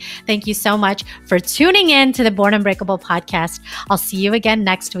today. Thank you so much for tuning in to the Born Unbreakable podcast. I'll see you again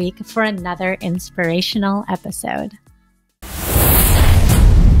next week for another inspirational episode.